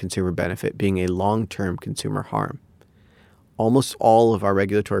short-term consumer benefit being a long-term consumer harm. Almost all of our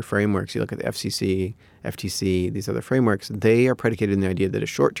regulatory frameworks, you look at the FCC, FTC, these other frameworks, they are predicated on the idea that a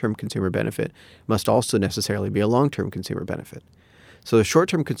short-term consumer benefit must also necessarily be a long-term consumer benefit. So the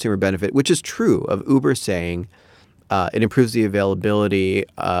short-term consumer benefit, which is true of Uber saying it improves the availability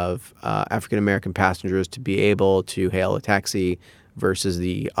of African-American passengers to be able to hail a taxi versus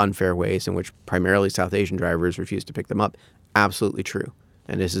the unfair ways in which primarily South Asian drivers refuse to pick them up. Absolutely true.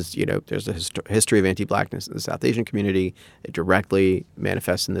 And this is, there's a history of anti-blackness in the South Asian community. It directly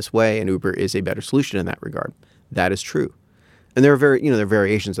manifests in this way, and Uber is a better solution in that regard. That is true. And there are there are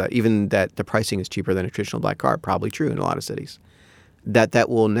variations that even that the pricing is cheaper than a traditional black car, probably true in a lot of cities. that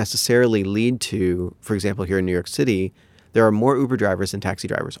will necessarily lead to, for example, here in New York City, there are more Uber drivers than taxi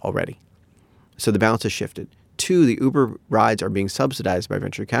drivers already. So the balance has shifted. 2, the Uber rides are being subsidized by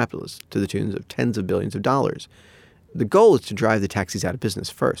venture capitalists to the tunes of tens of billions of dollars. The goal is to drive the taxis out of business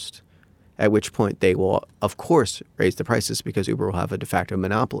first, at which point they will, of course, raise the prices because Uber will have a de facto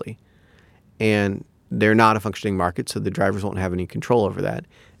monopoly. And they're not a functioning market, so the drivers won't have any control over that.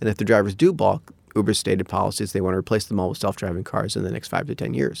 And if the drivers do balk, Uber's stated policy is they want to replace them all with self-driving cars in the next 5 to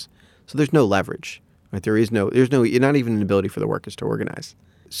 10 years. So there's no leverage. Right? There's not even an ability for the workers to organize.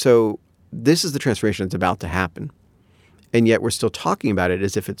 So this is the transformation that's about to happen. And yet we're still talking about it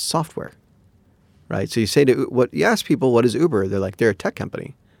as if it's software. Right? So you ask people, what is Uber? They're like, they're a tech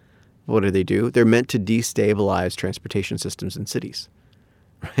company. What do? They're meant to destabilize transportation systems in cities.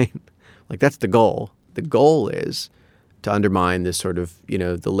 Right? Like that's the goal. The goal is to undermine this sort of,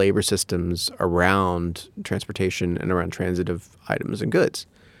 the labor systems around transportation and around transit of items and goods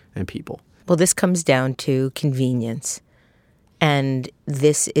and people. Well, this comes down to convenience. And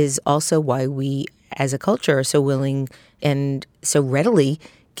this is also why we, as a culture, are so willing and so readily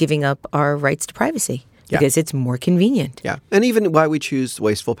giving up our rights to privacy. Because it's more convenient. Yeah. And even why we choose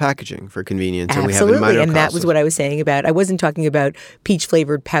wasteful packaging for convenience. Absolutely. And we have minor and that was what I was saying about, I wasn't talking about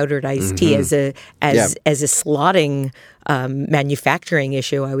peach-flavored powdered iced tea as a slotting manufacturing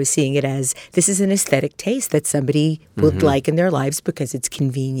issue. I was seeing it as this is an aesthetic taste that somebody would like in their lives because it's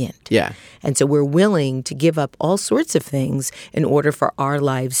convenient. Yeah. And so we're willing to give up all sorts of things in order for our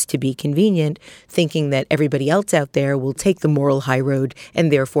lives to be convenient, thinking that everybody else out there will take the moral high road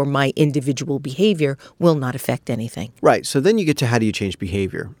and therefore my individual behavior will not affect anything. Right. So then you get to how do you change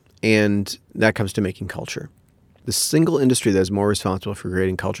behavior? And that comes to making culture. The single industry that is more responsible for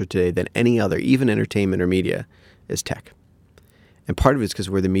creating culture today than any other, even entertainment or media, is tech. And part of it is because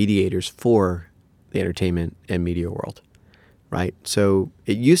we're the mediators for the entertainment and media world, right? So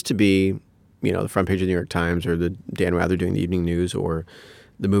it used to be, the front page of the New York Times or the Dan Rather doing the evening news or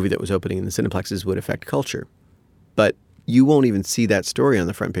the movie that was opening in the Cineplexes would affect culture. But you won't even see that story on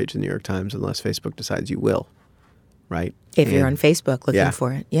the front page of the New York Times unless Facebook decides you will, right? If you're on Facebook looking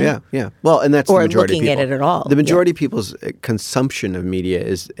for it. Yeah. Well, and that's the majority of people. Or looking at it at all. The majority of people's consumption of media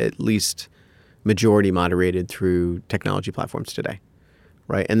is at least majority moderated through technology platforms today,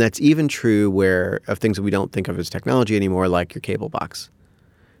 right? And that's even true of things that we don't think of as technology anymore, like your cable box,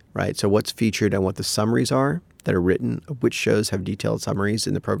 right? So what's featured and what the summaries are that are written, which shows have detailed summaries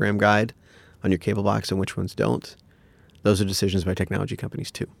in the program guide on your cable box and which ones don't. Those are decisions by technology companies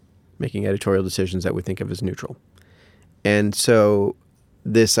too, making editorial decisions that we think of as neutral. And so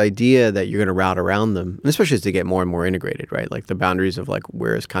this idea that you're going to route around them, and especially as they get more and more integrated, right? Like the boundaries of like,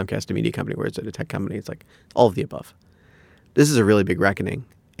 where is Comcast a media company? Where is it a tech company? It's like all of the above. This is a really big reckoning.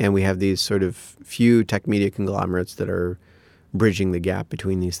 And we have these sort of few tech media conglomerates that are bridging the gap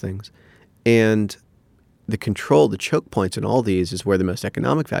between these things. And the choke points in all these is where the most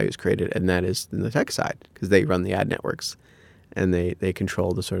economic value is created, and that is in the tech side, because they run the ad networks and they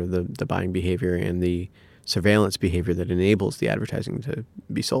control the sort of the buying behavior and the surveillance behavior that enables the advertising to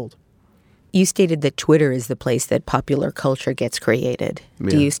be sold. You stated that Twitter is the place that popular culture gets created. Yeah.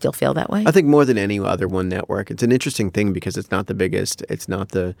 Do you still feel that way? I think more than any other one network. It's an interesting thing because it's not the biggest, it's not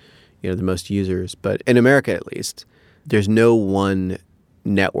the most users, but in America at least, there's no one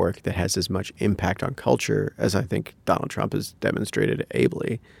network that has as much impact on culture as I think Donald Trump has demonstrated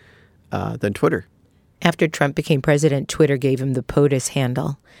ably than Twitter. After Trump became president, Twitter gave him the POTUS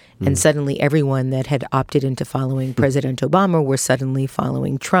handle. And suddenly everyone that had opted into following President Obama were suddenly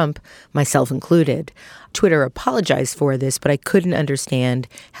following Trump, myself included. Twitter apologized for this, but I couldn't understand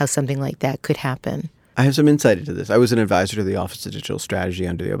how something like that could happen. I have some insight into this. I was an advisor to the Office of Digital Strategy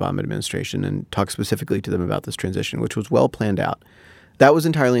under the Obama administration and talked specifically to them about this transition, which was well planned out. That was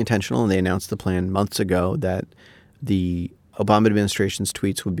entirely intentional, and they announced the plan months ago that the Obama administration's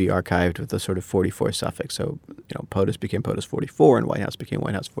tweets would be archived with a sort of 44 suffix. So, POTUS became POTUS 44 and White House became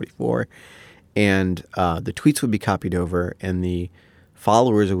White House 44. And the tweets would be copied over and the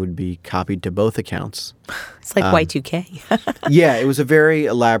followers would be copied to both accounts. It's like Y2K. Yeah, it was a very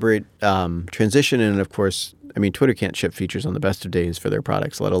elaborate transition. And of course, Twitter can't ship features on the best of days for their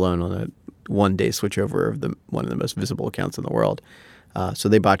products, let alone on a one-day switchover of one of the most visible accounts in the world. So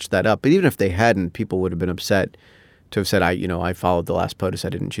they botched that up. But even if they hadn't, people would have been upset to have said, I followed the last POTUS. I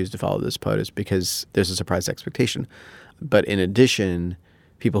didn't choose to follow this POTUS because there's a surprise expectation. But in addition,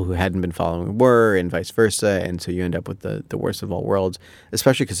 people who hadn't been following were and vice versa. And so you end up with the worst of all worlds,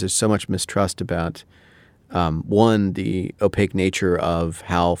 especially because there's so much mistrust about, one, the opaque nature of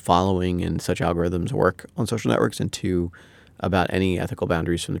how following and such algorithms work on social networks, and two, about any ethical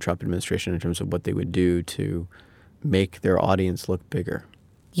boundaries from the Trump administration in terms of what they would do to make their audience look bigger.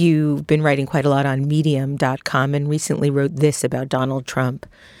 You've been writing quite a lot on Medium.com and recently wrote this about Donald Trump.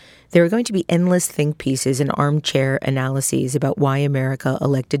 There are going to be endless think pieces and armchair analyses about why America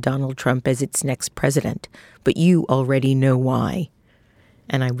elected Donald Trump as its next president, but you already know why.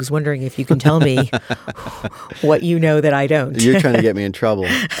 And I was wondering if you can tell me what you know that I don't. You're trying to get me in trouble.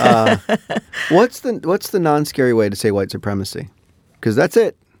 What's the non-scary way to say white supremacy? Because that's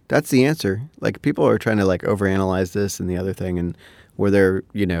it. That's the answer. Like, people are trying to overanalyze this and the other thing, and were there,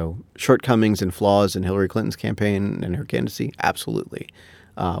 shortcomings and flaws in Hillary Clinton's campaign and her candidacy? Absolutely.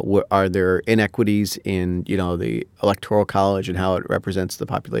 Are there inequities in, the Electoral College and how it represents the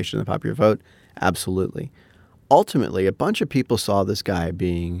population and the popular vote? Absolutely. Ultimately, a bunch of people saw this guy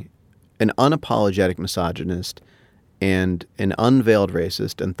being an unapologetic misogynist and an unveiled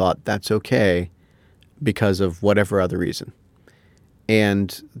racist and thought that's okay because of whatever other reason.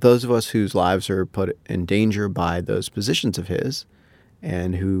 And those of us whose lives are put in danger by those positions of his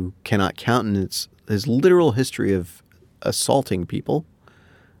and who cannot countenance his literal history of assaulting people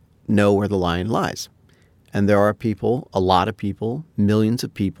know where the line lies. And there are people, a lot of people, millions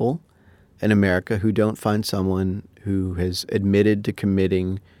of people in America who don't find someone who has admitted to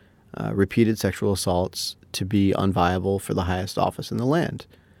committing repeated sexual assaults to be unviable for the highest office in the land.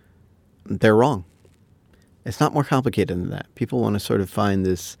 They're wrong. It's not more complicated than that. People want to sort of find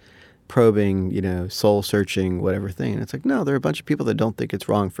this probing, soul-searching, whatever thing. And it's like, no, there are a bunch of people that don't think it's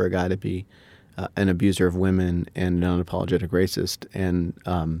wrong for a guy to be an abuser of women and an unapologetic racist. And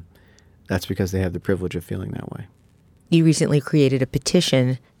that's because they have the privilege of feeling that way. You recently created a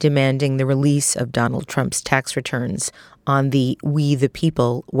petition demanding the release of Donald Trump's tax returns on the We the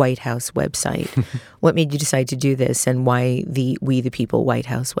People White House website. What made you decide to do this, and why the We the People White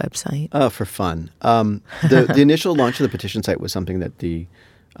House website? Oh, for fun. The initial launch of the petition site was something that the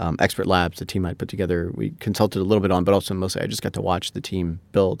Expert Labs, the team I put together, we consulted a little bit on, but also mostly I just got to watch the team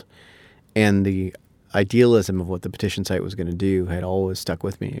build. And the idealism of what the petition site was going to do had always stuck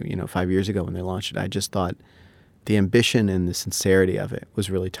with me. 5 years ago when they launched it, I just thought the ambition and the sincerity of it was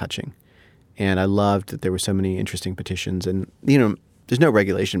really touching. And I loved that there were so many interesting petitions. And, there's no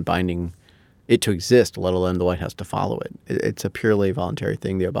regulation binding it to exist, let alone the White House to follow it. It's a purely voluntary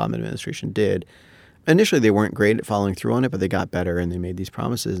thing the Obama administration did. Initially, they weren't great at following through on it, but they got better, and they made these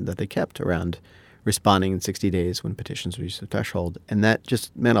promises that they kept around responding in 60 days when petitions reached the threshold. And that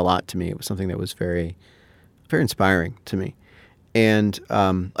just meant a lot to me. It was something that was very, very inspiring to me. And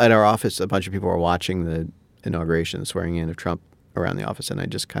at our office, a bunch of people were watching the inauguration, the swearing in of Trump around the office, and I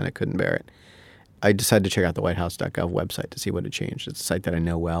just kind of couldn't bear it. I decided to check out the whitehouse.gov website to see what had changed. It's a site that I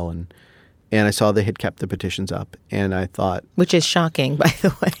know well, and I saw they had kept the petitions up, and I thought... Which is shocking, by the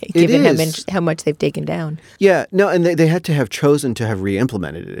way, given how much they've taken down. Yeah, no, and they had to have chosen to have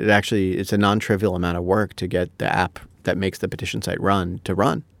re-implemented it. It's a non-trivial amount of work to get the app that makes the petition site run,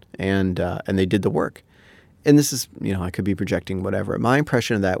 and they did the work. And this is, I could be projecting whatever. My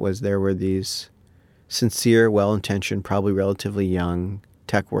impression of that was there were these sincere, well-intentioned, probably relatively young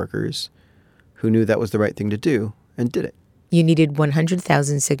tech workers who knew that was the right thing to do and did it. You needed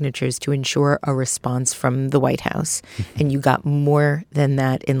 100,000 signatures to ensure a response from the White House, and you got more than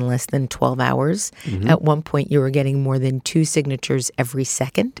that in less than 12 hours. Mm-hmm. At one point, you were getting more than 2 signatures every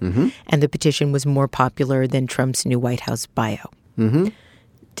second, and the petition was more popular than Trump's new White House bio. Mm-hmm.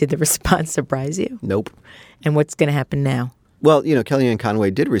 Did the response surprise you? Nope. And what's going to happen now? Well, Kellyanne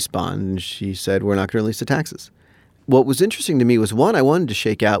Conway did respond, and she said, we're not going to release the taxes. What was interesting to me was, one, I wanted to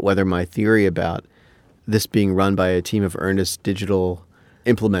shake out whether my theory about this being run by a team of earnest digital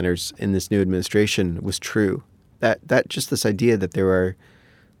implementers in this new administration was true. That just this idea that there are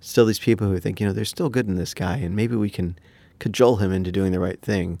still these people who think, there's still good in this guy, and maybe we can cajole him into doing the right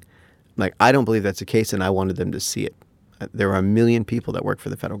thing. Like, I don't believe that's the case, and I wanted them to see it. There are 1 million people that work for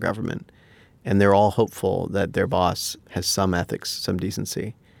the federal government, and they're all hopeful that their boss has some ethics, some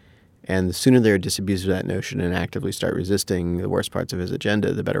decency. And the sooner they're disabused of that notion and actively start resisting the worst parts of his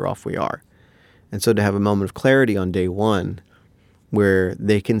agenda, the better off we are. And so to have a moment of clarity on day one where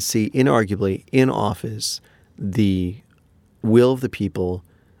they can see inarguably in office the will of the people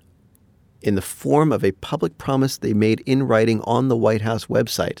in the form of a public promise they made in writing on the White House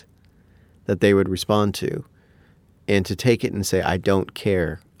website that they would respond to, and to take it and say, I don't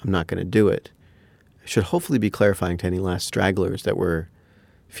care, I'm not going to do it, should hopefully be clarifying to any last stragglers that were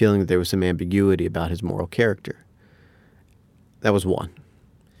feeling that there was some ambiguity about his moral character. That was one.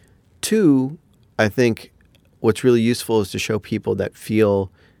 2, I think what's really useful is to show people that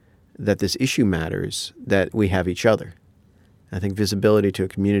feel that this issue matters, that we have each other. I think visibility to a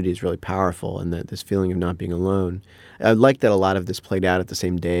community is really powerful, and that this feeling of not being alone. I like that a lot of this played out at the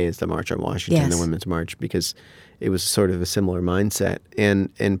same day as the March on Washington, Yes. the Women's March, because it was sort of a similar mindset. And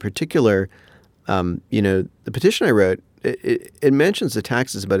in particular, the petition I wrote, it mentions the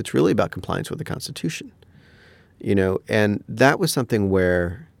taxes, but it's really about compliance with the Constitution. And that was something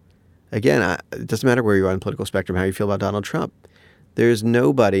where, again, it doesn't matter where you are on the political spectrum, how you feel about Donald Trump. There's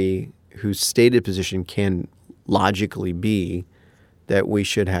nobody whose stated position can logically be that we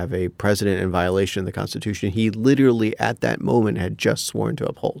should have a president in violation of the Constitution he literally at that moment had just sworn to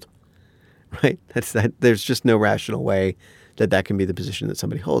uphold. Right? There's just no rational way that can be the position that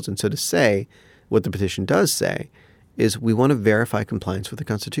somebody holds. And so to say what the petition does say is we want to verify compliance with the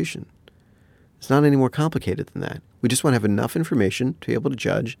Constitution. It's not any more complicated than that. We just want to have enough information to be able to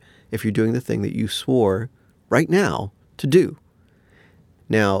judge if you're doing the thing that you swore right now to do.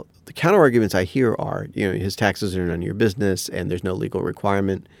 Now, the counter-arguments I hear are, his taxes are none of your business and there's no legal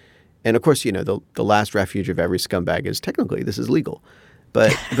requirement. And of course, the last refuge of every scumbag is technically this is legal.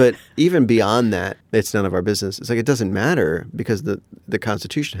 But even beyond that, it's none of our business. It's like it doesn't matter because the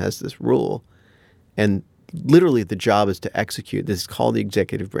Constitution has this rule. And literally the job is to execute. This is called the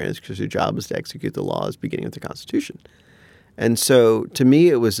executive branch because their job is to execute the laws beginning with the Constitution. And so to me,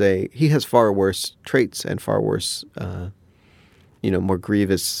 it was he has far worse traits and far worse more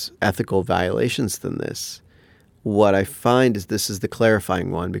grievous ethical violations than this. What I find is this is the clarifying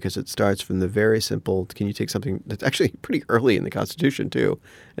one because it starts from the very simple, can you take something that's actually pretty early in the Constitution too?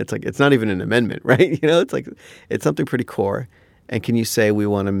 It's like, it's not even an amendment, right? It's something pretty core. And can you say we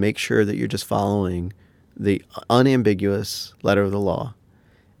want to make sure that you're just following the unambiguous letter of the law?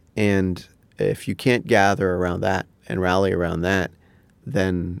 And if you can't gather around that and rally around that,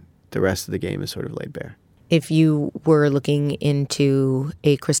 then the rest of the game is sort of laid bare. If you were looking into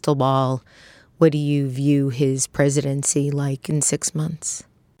a crystal ball, what do you view his presidency like in 6 months?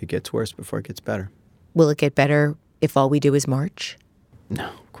 It gets worse before it gets better. Will it get better if all we do is march? No,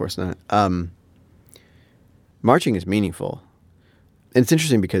 of course not. Marching is meaningful. And it's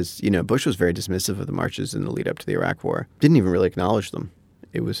interesting because, Bush was very dismissive of the marches in the lead up to the Iraq War. Didn't even really acknowledge them.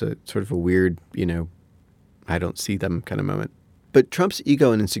 It was a sort of a weird, I don't see them kind of moment. But Trump's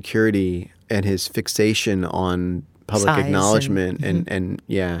ego and insecurity and his fixation on public size acknowledgement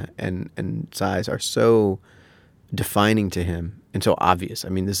and size are so defining to him and so obvious. I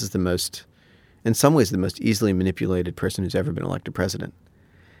mean, this is in some ways, the most easily manipulated person who's ever been elected president.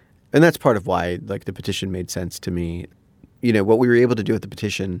 And that's part of why, the petition made sense to me. What we were able to do with the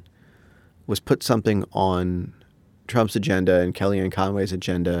petition was put something on Trump's agenda and Kellyanne Conway's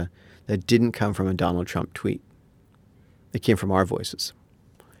agenda that didn't come from a Donald Trump tweet. It came from our voices.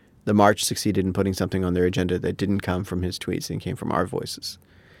 The March succeeded in putting something on their agenda that didn't come from his tweets and came from our voices.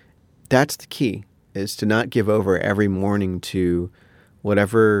 That's the key, is to not give over every morning to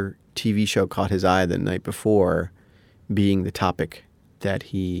whatever TV show caught his eye the night before being the topic that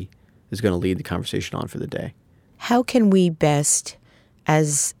he is going to lead the conversation on for the day. How can we best,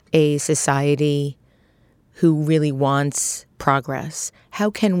 as a society who really wants progress, how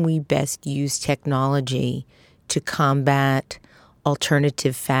can we best use technology to combat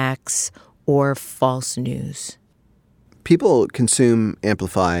alternative facts or false news? People consume,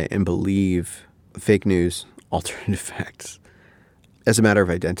 amplify, and believe fake news, alternative facts, as a matter of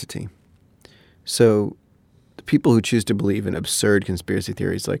identity. So the people who choose to believe in absurd conspiracy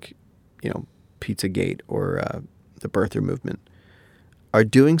theories like, Pizzagate or the birther movement are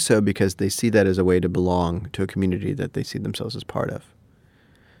doing so because they see that as a way to belong to a community that they see themselves as part of.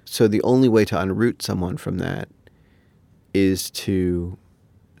 So the only way to unroot someone from that is to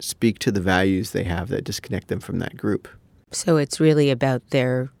speak to the values they have that disconnect them from that group. So it's really about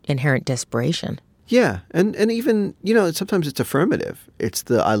their inherent desperation. Yeah. And even, sometimes it's affirmative. It's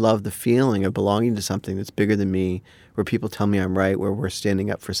I love the feeling of belonging to something that's bigger than me, where people tell me I'm right, where we're standing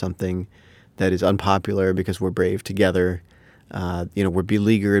up for something that is unpopular because we're brave together. We're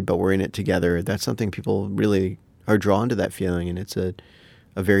beleaguered, but we're in it together. That's something people really are drawn to, that feeling. And it's a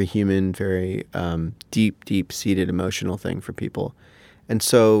very human, very deep-seated emotional thing for people. And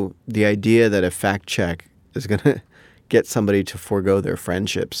so the idea that a fact check is going to get somebody to forego their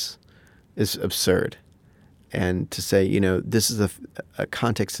friendships is absurd. And to say, this is a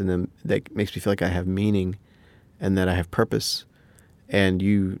context in them that makes me feel like I have meaning and that I have purpose, and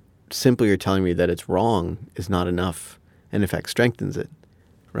you simply are telling me that it's wrong is not enough, and in fact strengthens it,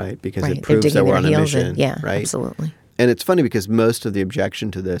 right? Because it proves that we're on a mission, right? Absolutely. And it's funny because most of the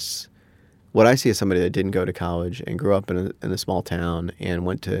objection to this, what I see as somebody that didn't go to college and grew up in a small town and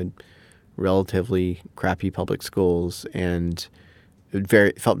went to relatively crappy public schools and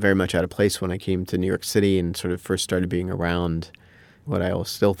it felt very much out of place when I came to New York City and sort of first started being around what I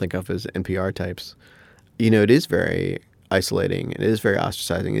still think of as NPR types. It is very isolating. It is very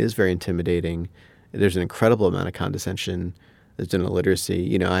ostracizing. It is very intimidating. There's an incredible amount of condescension. There's an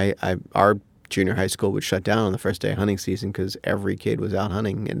illiteracy. Our junior high school would shut down on the first day of hunting season because every kid was out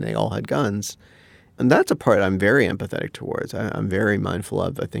hunting and they all had guns. And that's a part I'm very empathetic towards. I'm very mindful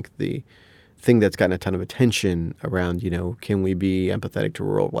of. I think the thing that's gotten a ton of attention around, can we be empathetic to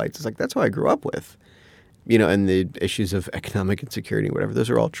rural whites? It's like, that's what I grew up with. And the issues of economic insecurity, whatever, those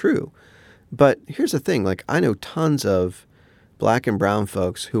are all true. But here's the thing, I know tons of black and brown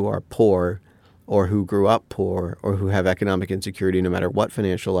folks who are poor or who grew up poor or who have economic insecurity no matter what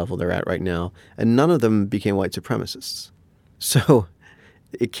financial level they're at right now, and none of them became white supremacists. So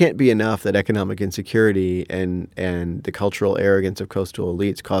it can't be enough that economic insecurity and the cultural arrogance of coastal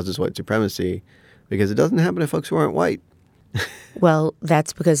elites causes white supremacy, because it doesn't happen to folks who aren't white. Well,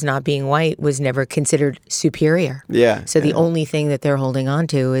 that's because not being white was never considered superior. Yeah. So the only thing that they're holding on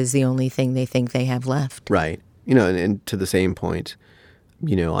to is the only thing they think they have left. Right. And to the same point,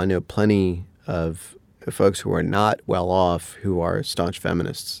 I know plenty of folks who are not well off who are staunch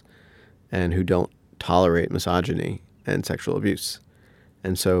feminists and who don't tolerate misogyny and sexual abuse.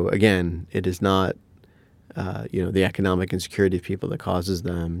 And so, again, it is not, the economic insecurity of people that causes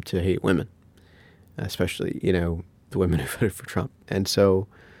them to hate women, especially, the women who voted for Trump. And so,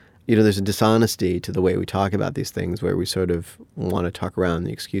 there's a dishonesty to the way we talk about these things where we sort of want to talk around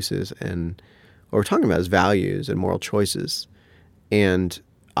the excuses, and what we're talking about is values and moral choices. And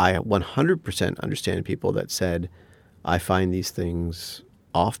I 100% understand people that said, I find these things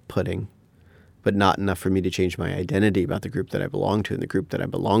off-putting, but not enough for me to change my identity about the group that I belong to, and the group that I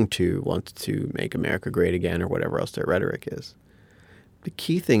belong to wants to make America great again or whatever else their rhetoric is. The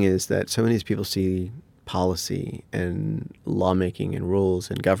key thing is that so many of these people see policy and lawmaking and rules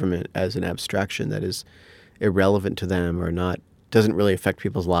and government as an abstraction that is irrelevant to them or doesn't really affect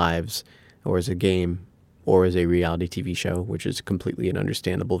people's lives, or as a game, or as a reality TV show, which is completely an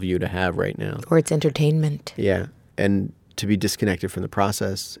understandable view to have right now. Or it's entertainment. Yeah, and to be disconnected from the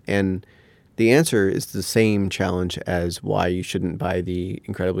process. And the answer is the same challenge as why you shouldn't buy the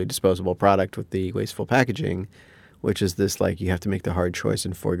incredibly disposable product with the wasteful packaging, which is this, you have to make the hard choice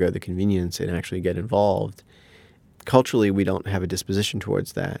and forego the convenience and actually get involved. Culturally, we don't have a disposition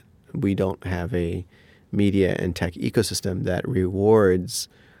towards that. We don't have a media and tech ecosystem that rewards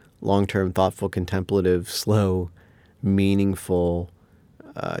long-term, thoughtful, contemplative, slow, meaningful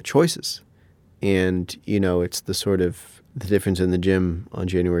choices. And, it's the sort of the difference in the gym on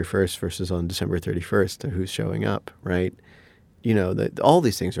January 1st versus on December 31st to who's showing up, right? All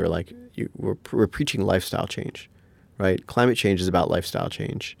these things are we're preaching lifestyle change, right? Climate change is about lifestyle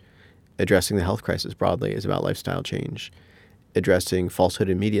change. Addressing the health crisis broadly is about lifestyle change. Addressing falsehood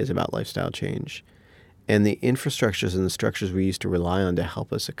in media is about lifestyle change. And the infrastructures and the structures we used to rely on to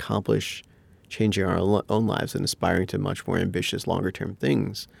help us accomplish changing our own lives and aspiring to much more ambitious, longer-term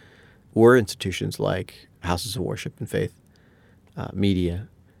things were institutions like houses of worship and faith, media,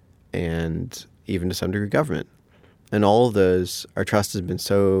 and even to some degree government. And all of those, our trust has been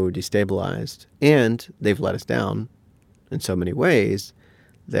so destabilized, and they've let us down in so many ways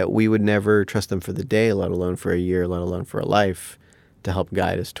that we would never trust them for the day, let alone for a year, let alone for a life, to help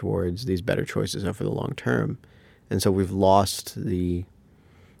guide us towards these better choices over the long term. And so we've lost the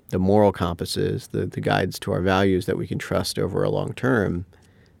moral compasses, the guides to our values that we can trust over a long term.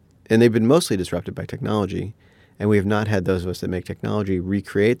 And they've been mostly disrupted by technology. And we have not had those of us that make technology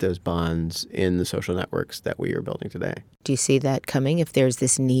recreate those bonds in the social networks that we are building today. Do you see that coming? If there's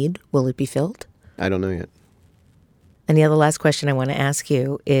this need, will it be filled? I don't know yet. And the other last question I want to ask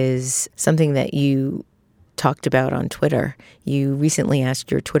you is something that you talked about on Twitter. You recently asked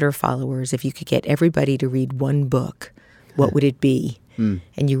your Twitter followers if you could get everybody to read one book, what would it be?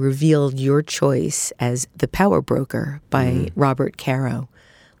 And you revealed your choice as The Power Broker by Robert Caro.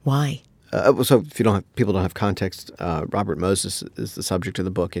 Why? So if people don't have context, Robert Moses is the subject of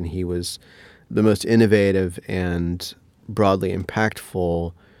the book, and he was the most innovative and broadly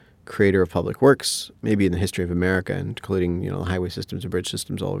impactful creator of public works, maybe in the history of America, including highway systems and bridge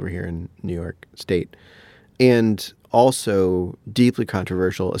systems all over here in New York State. And also deeply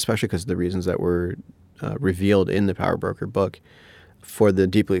controversial, especially because of the reasons that were revealed in the Power Broker book, for the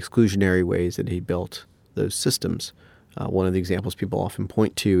deeply exclusionary ways that he built those systems. One of the examples people often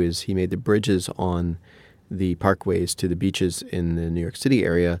point to is he made the bridges on the parkways to the beaches in the New York City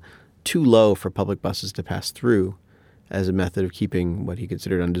area too low for public buses to pass through as a method of keeping what he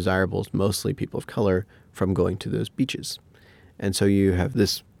considered undesirables, mostly people of color, from going to those beaches. And so you have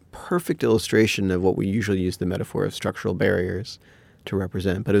this perfect illustration of what we usually use the metaphor of structural barriers to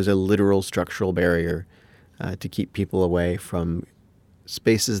represent, but it was a literal structural barrier to keep people away from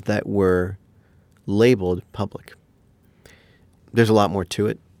spaces that were labeled public. There's a lot more to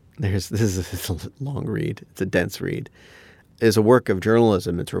it. This is a long read. It's a dense read. As a work of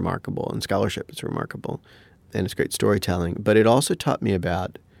journalism, it's remarkable, and scholarship, it's remarkable, and it's great storytelling. But it also taught me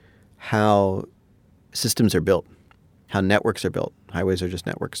about how systems are built, how networks are built. Highways are just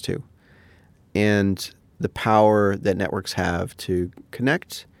networks too. And the power that networks have to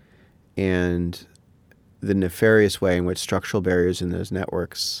connect, and the nefarious way in which structural barriers in those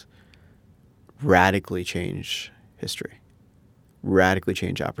networks radically change history, radically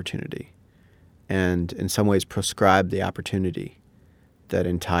change opportunity, and in some ways prescribe the opportunity that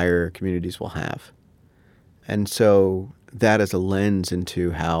entire communities will have. And so that as a lens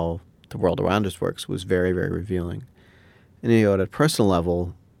into how the world around us works was very, very revealing. And at a personal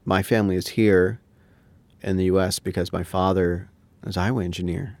level, my family is here in the U.S. because my father was a highway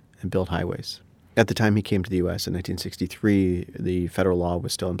engineer and built highways. At the time he came to the U.S. in 1963, the federal law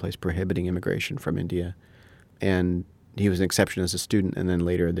was still in place prohibiting immigration from India. And he was an exception as a student, and then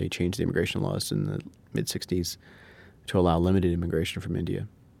later they changed the immigration laws in the mid-'60s to allow limited immigration from India.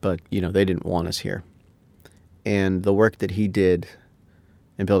 But, they didn't want us here. And the work that he did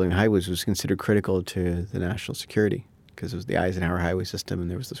in building highways was considered critical to the national security because it was the Eisenhower highway system, and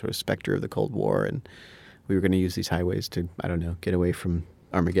there was the sort of specter of the Cold War, and we were going to use these highways to, get away from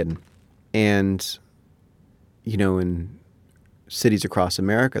Armageddon. And, in cities across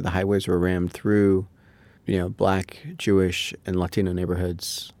America, the highways were rammed through Black, Jewish, and Latino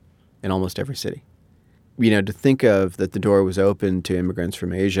neighborhoods in almost every city. To think of that the door was open to immigrants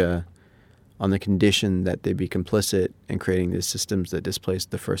from Asia on the condition that they'd be complicit in creating these systems that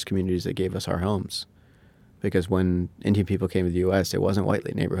displaced the first communities that gave us our homes. Because when Indian people came to the U.S., it wasn't white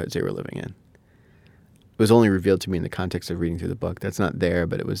neighborhoods they were living in. It was only revealed to me in the context of reading through the book. That's not there,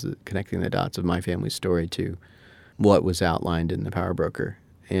 but it was connecting the dots of my family's story to what was outlined in The Power Broker.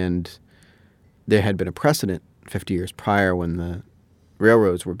 And there had been a precedent 50 years prior when the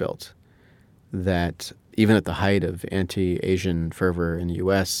railroads were built that even at the height of anti-Asian fervor in the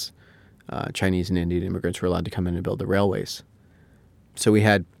U.S., Chinese and Indian immigrants were allowed to come in and build the railways. So we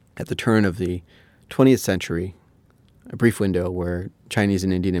had, at the turn of the 20th century, a brief window where Chinese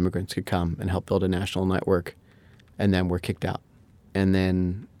and Indian immigrants could come and help build a national network, and then were kicked out. And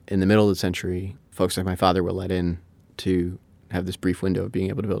then in the middle of the century, folks like my father were let in to have this brief window of being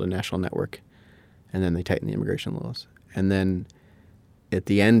able to build a national network, and then they tightened the immigration laws. And then at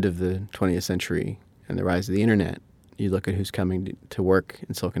the end of the 20th century and the rise of the internet, you look at who's coming to work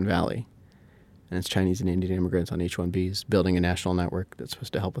in Silicon Valley, and it's Chinese and Indian immigrants on H-1Bs building a national network that's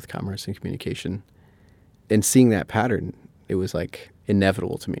supposed to help with commerce and communication. And seeing that pattern, it was like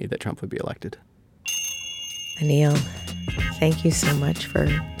inevitable to me that Trump would be elected. Anil, thank you so much for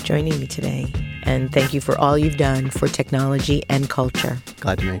joining me today. And thank you for all you've done for technology and culture.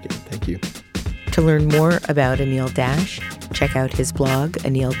 Glad to make it. Thank you. To learn more about Anil Dash, check out his blog,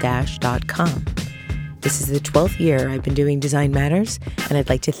 anildash.com. This is the 12th year I've been doing Design Matters, and I'd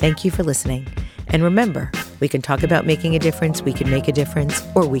like to thank you for listening. And remember, we can talk about making a difference, we can make a difference,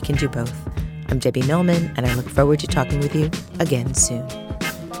 or we can do both. I'm Debbie Millman, and I look forward to talking with you again soon.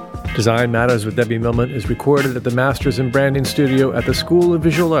 Design Matters with Debbie Millman is recorded at the Masters in Branding Studio at the School of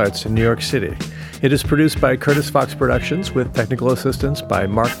Visual Arts in New York City. It is produced by Curtis Fox Productions with technical assistance by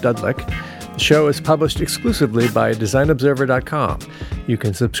Mark Dudlick. The show is published exclusively by DesignObserver.com. You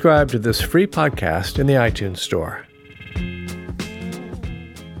can subscribe to this free podcast in the iTunes Store.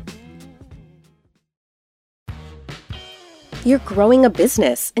 You're growing a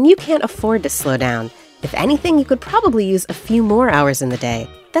business, and you can't afford to slow down. If anything, you could probably use a few more hours in the day.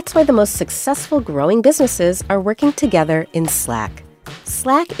 That's why the most successful growing businesses are working together in Slack.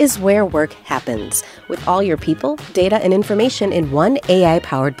 Slack is where work happens, with all your people, data, and information in one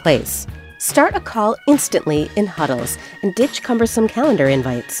AI-powered place. Start a call instantly in huddles and ditch cumbersome calendar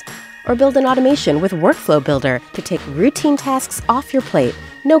invites. Or build an automation with Workflow Builder to take routine tasks off your plate,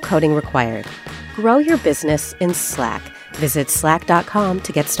 no coding required. Grow your business in Slack. Visit slack.com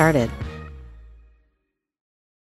to get started.